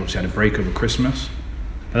because they've obviously had a break over Christmas.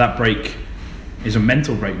 But that break is a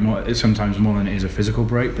mental break, sometimes more than it is a physical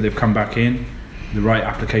break. But they've come back in, the right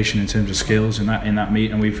application in terms of skills in that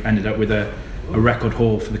meet, and we've ended up with a record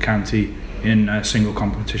haul for the county in a single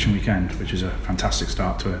competition weekend, which is a fantastic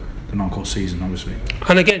start to the non-course season, obviously.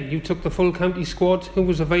 And again, you took the full county squad who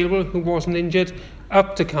was available, who wasn't injured,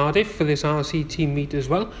 up to Cardiff for this RCT meet as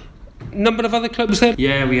well. Number of other clubs there?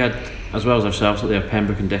 Yeah, we had, as well as ourselves, there,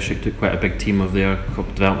 Pembroke and District took quite a big team of their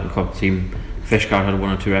development club team. Fishguard had 1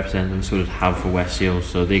 or 2 representatives, so did Have for West Seals,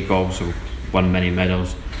 so they also won many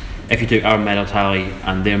medals. If you took our medal tally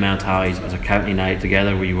and their medal tallies as a county night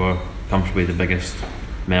together, we were comfortably the biggest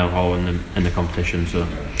medal haul in the competition, so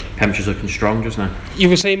Pembrokeshire's looking strong just now. You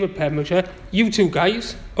were saying with Pembrokeshire, you two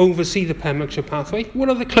guys oversee the Pembrokeshire pathway. What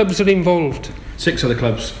other clubs are involved? 6 other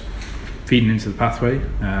clubs feeding into the pathway: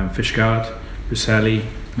 Fishguard, Roselli,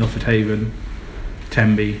 Milford Haven,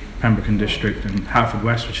 Tenby, Pembroke and District, and Hereford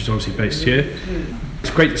West, which is obviously based here.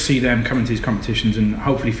 It's great to see them coming to these competitions and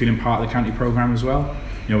hopefully feeling part of the county programme as well.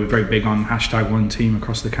 You know, we're very big on #1team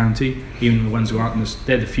across the county, even the ones who aren't,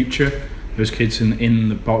 they're the future. Those kids in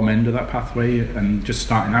the bottom end of that pathway and just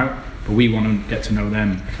starting out, but we want to get to know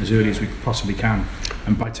them as early as we possibly can,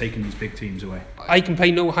 and by taking these big teams away. I can pay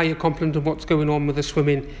no higher compliment of what's going on with the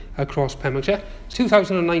swimming across Pembrokeshire.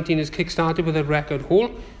 2019 is kick-started with a record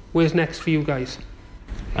haul. Where's next for you guys?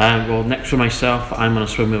 Well, next for myself, I'm on a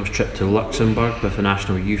Swim Wales trip to Luxembourg with a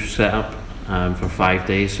national youth setup for 5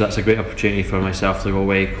 days, so that's a great opportunity for myself to go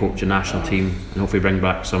away, coach a national team, and hopefully bring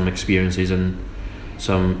back some experiences and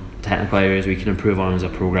some technical areas we can improve on as a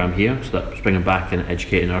programme here. So that's bringing back and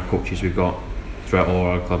educating our coaches we've got throughout all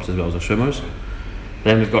our clubs as well as our swimmers.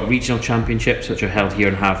 Then we've got regional championships which are held here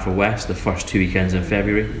in Hereford West the first 2 weekends in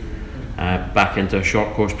February. Back into a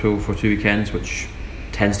short course pool for 2 weekends, which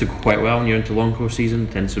tends to go quite well when you're into long course season,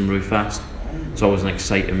 tends to move really fast. It's always an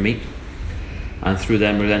exciting meet. And through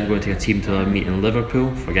them we're then going to take a team to a meet in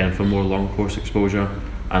Liverpool for more long course exposure.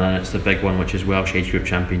 And then it's the big one, which is Welsh Age Group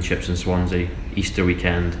Championships in Swansea, Easter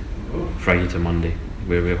weekend, Friday to Monday,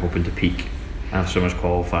 where we're hoping to peak and have swimmers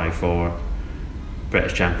qualify for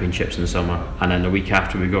British Championships in the summer. And then the week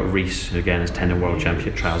after we've got Reece, who again is attending World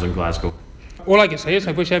Championship trials in Glasgow. All I can say is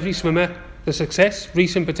I wish every swimmer the success,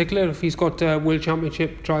 Reece in particular, if he's got World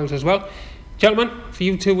Championship trials as well. Gentlemen, for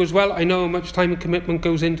you two as well, I know how much time and commitment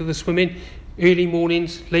goes into the swimming. Early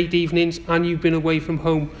mornings, late evenings, and you've been away from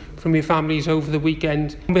home from your families over the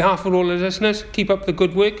weekend. On behalf of all the listeners, keep up the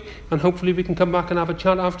good work, and hopefully we can come back and have a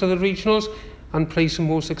chat after the regionals. and pray some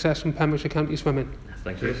more success from Pembrokeshire County Swimming.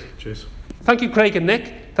 Thank you. Cheers. Thank you, Craig and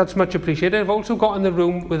Nick. That's much appreciated. I've also got in the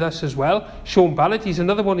room with us as well Sean Ballard. He's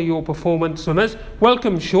another one of your performance swimmers.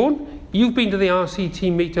 Welcome, Sean. You've been to the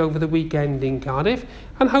RCT meet over the weekend in Cardiff,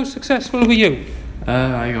 and how successful were you?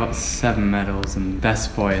 I got 7 medals and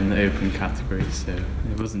best boy in the open category, so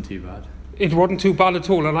it wasn't too bad. It wasn't too bad at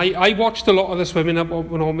all, and I watched a lot of the swimming up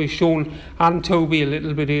on with Sean and Toby a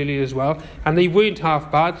little bit earlier as well, and they weren't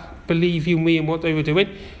half bad, believe you me, in what they were doing.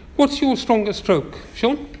 What's your strongest stroke,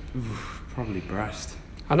 Sean? Probably breast.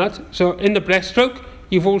 And that, so in the breaststroke,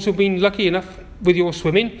 you've also been lucky enough with your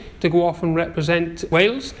swimming to go off and represent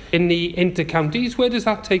Wales in the inter-counties. Where does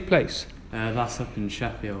that take place? That's up in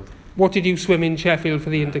Sheffield. What did you swim in Sheffield for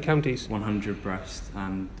the inter-counties? 100 breast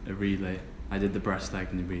and a relay. I did the breast leg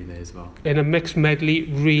and the relay as well. In a mixed medley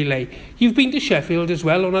relay. You've been to Sheffield as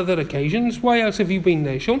well on other occasions. Why else have you been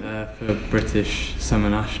there, Sean? For British Summer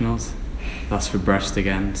Nationals. That's for breast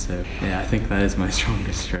again, so yeah, I think that is my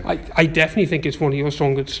strongest stroke. I definitely think it's one of your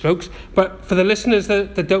strongest strokes, but for the listeners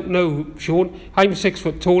that don't know Sean, I'm 6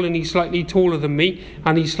 foot tall and he's slightly taller than me,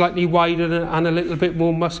 and he's slightly wider and a little bit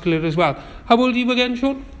more muscular as well. How old are you again,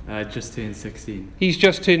 Sean? Just turned 16. He's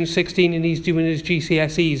just turned 16 and he's doing his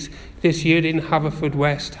GCSEs this year in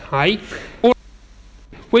Haverfordwest High.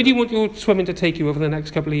 Where do you want your swimming to take you over the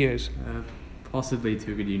next couple of years? Possibly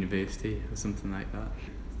to a good university or something like that.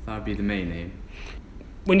 That would be the main aim.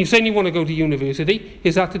 When you say you want to go to university,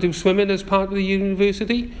 is that to do swimming as part of the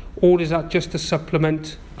university, or is that just to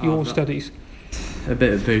supplement your studies? A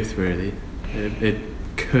bit of both, really. It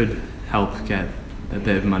could help get a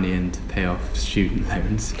bit of money in to pay off student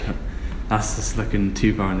loans, but that's just looking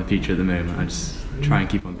too far in the future at the moment. I just try and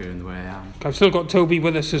keep on going the way I am. I've still got Toby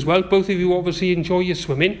with us as well. Both of you obviously enjoy your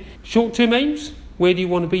swimming. Short-term aims? Where do you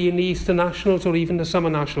want to be in the Eastern Nationals or even the Summer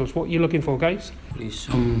Nationals? What are you looking for, guys?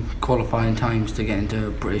 Some qualifying times to get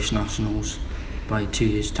into British Nationals. By 2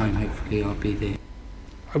 years' time, hopefully I'll be there.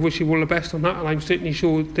 I wish you all the best on that, and I'm certainly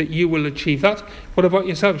sure that you will achieve that. What about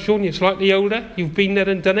yourself, Sean? You're slightly older. You've been there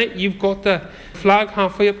and done it. You've got the flag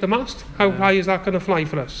halfway up the mast. How high is that going to fly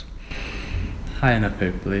for us? High enough,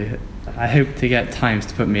 hopefully. I hope to get times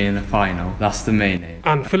to put me in the final. That's the main aim.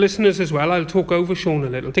 And for listeners as well, I'll talk over Sean a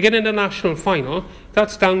little. To get in the national final,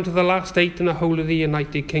 that's down to the last 8 in the whole of the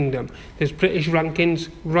United Kingdom. There's British rankings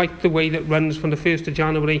right the way that runs from the 1st of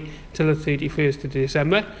January till the 31st of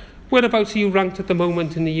December. Whereabouts are you ranked at the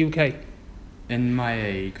moment in the UK? In my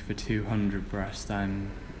age, for 200 breast, I'm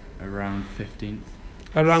around 15th.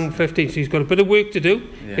 Around 15, so he's got a bit of work to do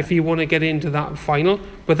if you want to get into that final,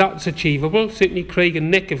 but that's achievable. Certainly Craig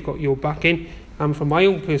and Nick have got your backing, and from my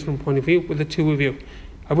own personal point of view, with the two of you.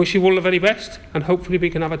 I wish you all the very best, and hopefully we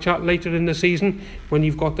can have a chat later in the season when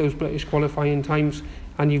you've got those British qualifying times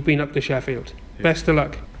and you've been up to Sheffield. Best of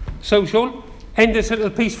luck. So Sean, end this little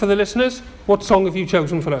piece for the listeners. What song have you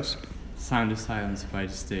chosen for us? Sound of Silence by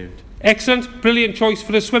Disturbed. Excellent, brilliant choice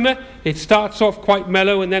for the swimmer. It starts off quite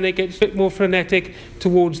mellow and then it gets a bit more frenetic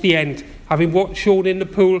towards the end. Having watched Sean in the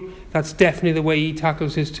pool, that's definitely the way he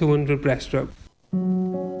tackles his 200 breaststroke.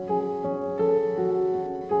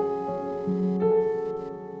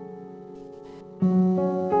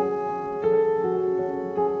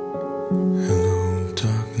 Hello,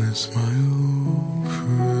 darkness, my old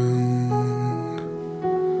friend.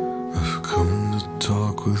 I've come to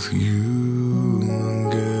talk with you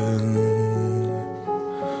again,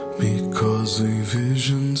 because a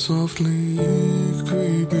vision softly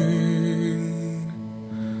creeping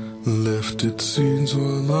left its seeds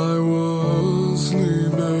while I was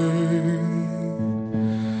sleeping,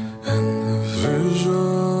 and the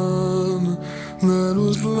vision that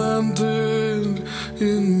was planted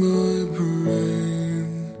in my brain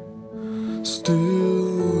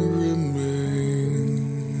still remains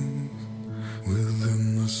within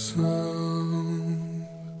the sound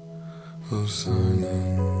of silence.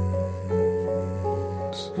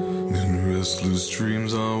 In restless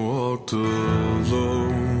dreams I walked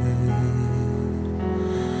alone,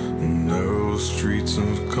 narrow streets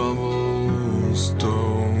of cobblestone,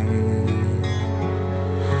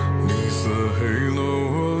 neath the halo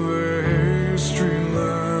of a street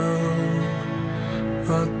lamp.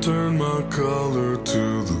 I turned my collar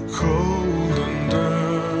to the cold and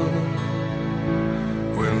damp,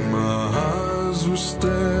 when my eyes were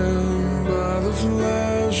stabbed by the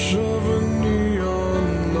flash of a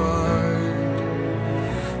neon light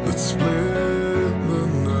that split the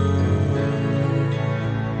night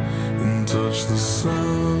and touched the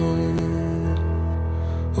sound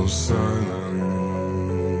of silence.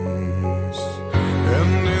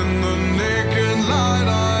 And in the naked light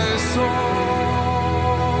I saw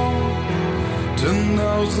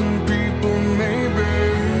 10,000 1,000 people, maybe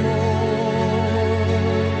more.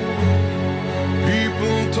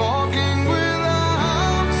 People talking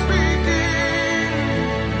without speaking.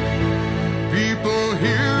 People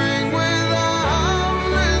hearing without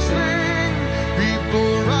listening.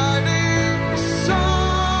 People writing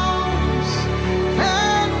songs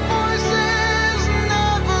and voices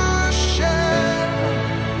never shared.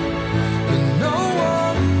 And no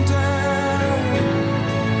one dared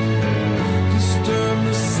disturb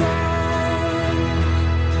the sound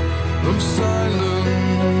of silence.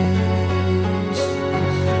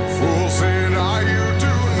 Fool said I, you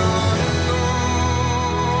do not know.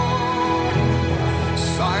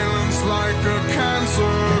 Silence like a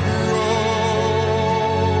cancer grows.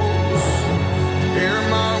 Hear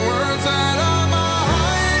my words that I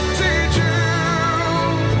might teach you.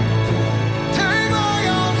 Take my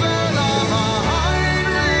arms and I might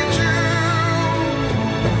reach you.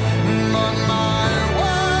 But my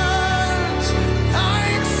words,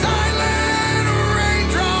 like silent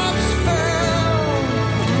raindrops, fell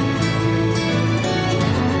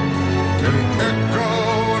and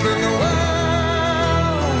echoed in the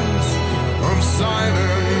wells of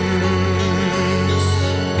silence.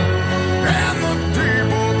 And the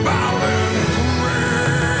people bowed and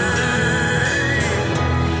prayed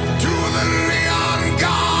to the neon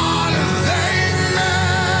god they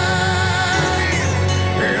made.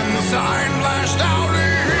 And the sign flashed out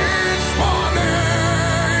its warning,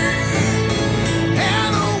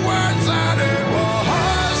 and the words that it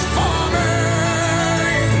was forming.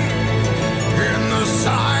 And the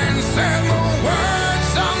sign said the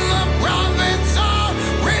words on the prophets are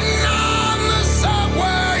written on the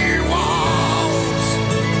subway walls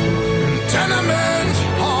and tenement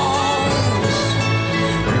halls,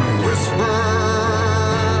 and whispered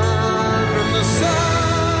in the sound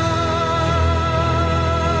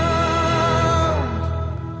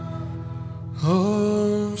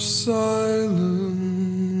of silence.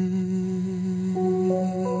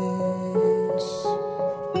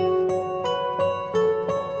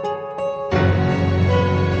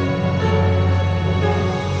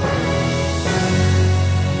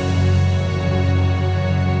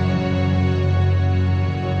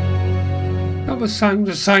 That was Sound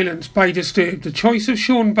of Silence by Disturbed, the choice of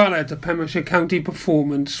Sean Ballard, a Pembrokeshire County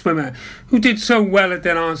performance swimmer who did so well at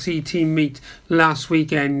their RC team meet last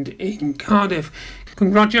weekend in Cardiff.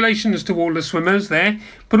 Congratulations to all the swimmers there,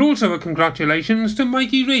 but also a congratulations to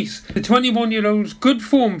Mikey Rees. The 21-year-old's good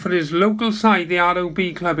form for his local side, the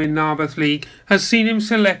ROB club in Narberth League, has seen him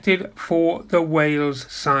selected for the Wales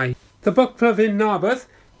side. The Buck Club in Narberth,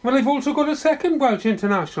 well, they've also got a second Welsh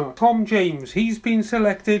international, Tom James. He's been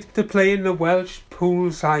selected to play in the Welsh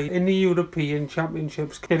pool side in the European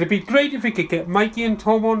Championships. It'd be great if we could get Mikey and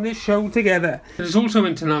Tom on this show together. There's also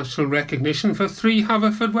international recognition for 3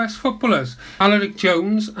 Haverfordwest footballers. Alaric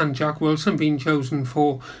Jones and Jack Wilson being chosen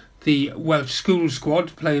for the Welsh school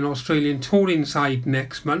squad playing Australian touring side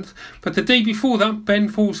next month. But the day before that, Ben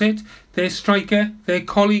Fawcett, their striker, their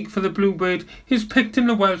colleague for the Bluebird, is picked in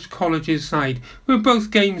the Welsh colleges side, where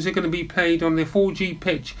both games are going to be played on the 4G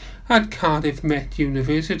pitch at Cardiff Met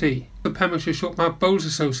University. The Pembrokeshire Shortmap Bowls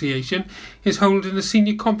Association is holding a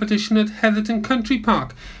senior competition at Heatherton Country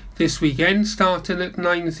Park this weekend, starting at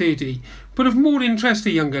 9:30. But of more interest to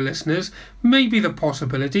younger listeners may be the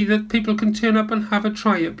possibility that people can turn up and have a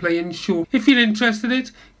try at playing short. If you're interested in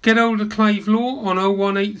it, get hold of Clive Law on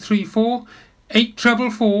 01834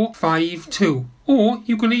 844 52, or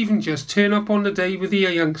you can even just turn up on the day with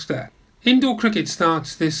your youngster. Indoor cricket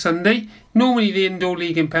starts this Sunday. Normally the indoor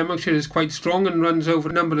league in Pembrokeshire is quite strong and runs over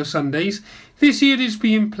a number of Sundays. This year it is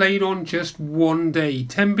being played on just one day,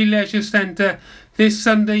 Tenby Leisure Centre, this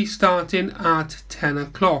Sunday starting at 10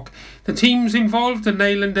 o'clock. The teams involved are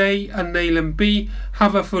Neyland A and Neyland B,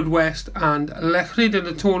 Haverfordwest and Lechlyd, and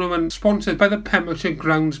the tournament sponsored by the Pembrokeshire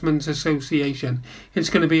Groundsmen's Association.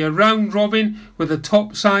 It's going to be a round robin with the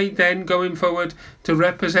top side then going forward to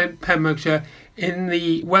represent Pembrokeshire in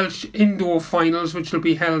the Welsh Indoor Finals, which will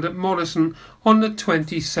be held at Morrison on the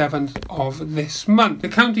 27th of this month. The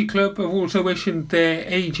County Club have also issued their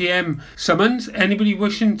AGM summons. Anybody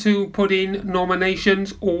wishing to put in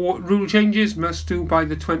nominations or rule changes must do by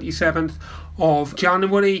the 27th of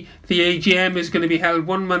January. The AGM is going to be held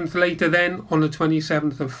 1 month later then, on the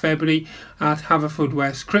 27th of February at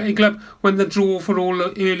Haverfordwest Cricket Club, when the draw for all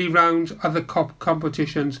the early rounds of the COP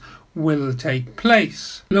competitions will take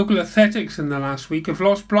place. Local athletics in the last week have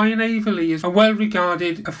lost Brian Averley as a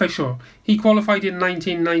well-regarded official. He qualified in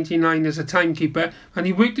 1999 as a timekeeper and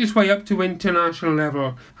he worked his way up to international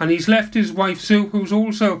level, and he's left his wife Sue, who's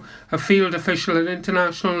also a field official at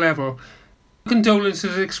international level.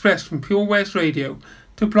 Condolences expressed from Pure West Radio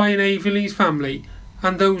to Brian Averley's family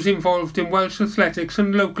and those involved in Welsh athletics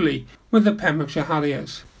and locally with the Pembrokeshire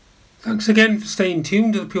Harriers. Thanks again for staying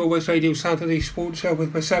tuned to the Pure West Radio Saturday Sports Show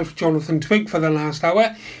with myself, Jonathan Twig, for the last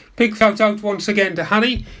hour. Big shout out once again to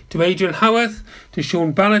Harry, to Adrian Howarth, to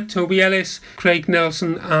Sean Barrett, Toby Ellis, Craig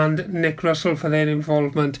Nelson and Nick Russell for their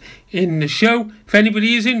involvement in the show. If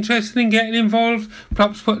anybody is interested in getting involved,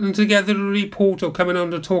 perhaps putting together a report or coming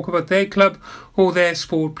on to talk about their club or their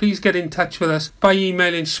sport, please get in touch with us by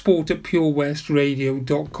emailing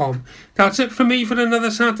sport@purewestradio.com. That's it from me for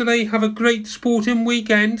another Saturday. Have a great sporting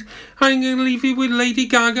weekend. I'm going to leave you with Lady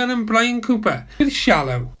Gaga and Brian Cooper with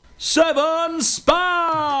Shallow. 7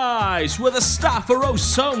 Spice, where the staff are oh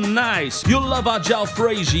so nice. You'll love our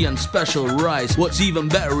jalfrezi and special rice. What's even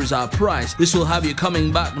better is our price. This will have you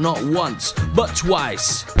coming back not once, but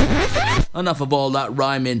twice. Enough of all that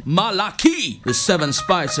rhyming. Malaki! The 7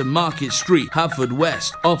 Spice of Market Street,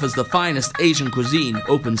 Haverfordwest, offers the finest Asian cuisine,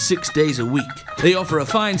 open 6 days a week. They offer a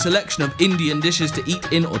fine selection of Indian dishes to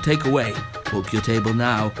eat in or take away. Book your table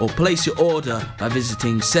now or place your order by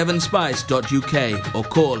visiting 7spice.uk or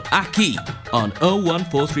call Aki on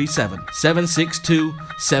 01437 762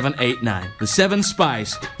 789. The 7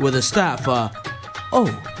 Spice, where the staff are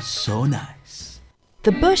oh so nice.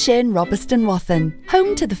 The Bush Inn, Robertson Wathen,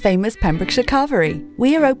 home to the famous Pembrokeshire Carvery.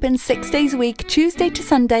 We are open 6 days a week, Tuesday to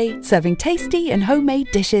Sunday, serving tasty and homemade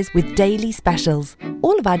dishes with daily specials.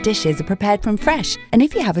 All of our dishes are prepared from fresh, and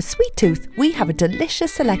if you have a sweet tooth, we have a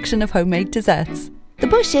delicious selection of homemade desserts. The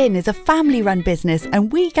Bush Inn is a family-run business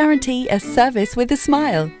and we guarantee a service with a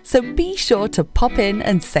smile, so be sure to pop in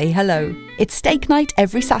and say hello. It's steak night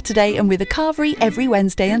every Saturday and with a carvery every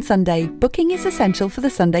Wednesday and Sunday. Booking is essential for the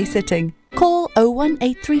Sunday sitting. Call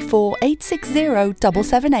 01834 860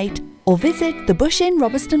 778 or visit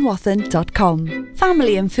thebushinrobertsonwathen.com.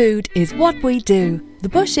 Family and food is what we do. The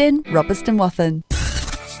Bush Inn, Robertson Wathen.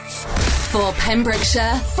 For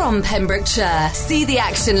Pembrokeshire, from Pembrokeshire. See the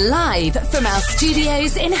action live from our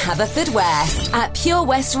studios in Haverfordwest at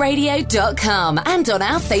purewestradio.com and on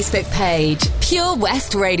our Facebook page, Pure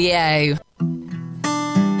West Radio.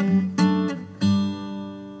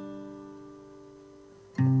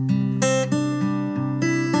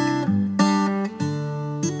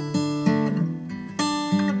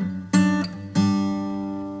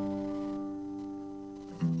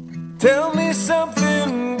 Tell me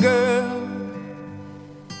something, girl.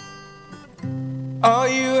 Are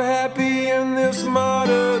you happy in this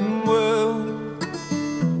modern world?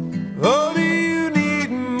 Or do you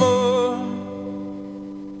need more?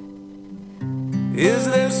 Is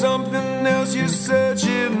there something else you're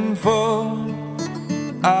searching for?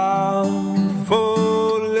 I'm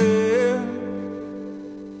falling.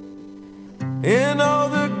 In all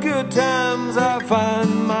the good times I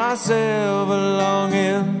find myself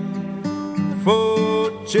longing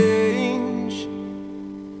for change.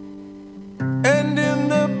 And in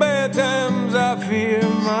the bad times I fear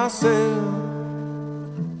myself.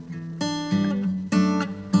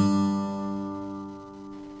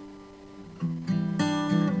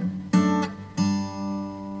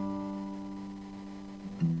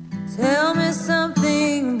 Tell me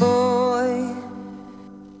something, boy.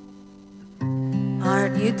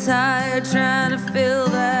 Aren't you tired trying to fill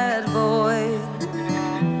that void?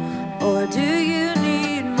 Or do you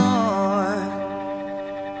need more?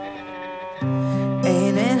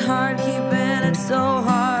 Ain't it hard keeping it so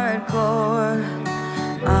hardcore?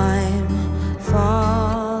 I'm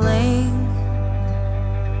falling.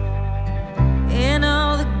 In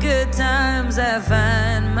all the good times I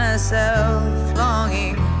find myself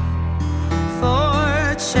longing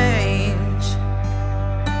for change.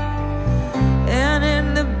 And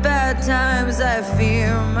in the bad times I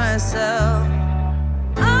fear myself.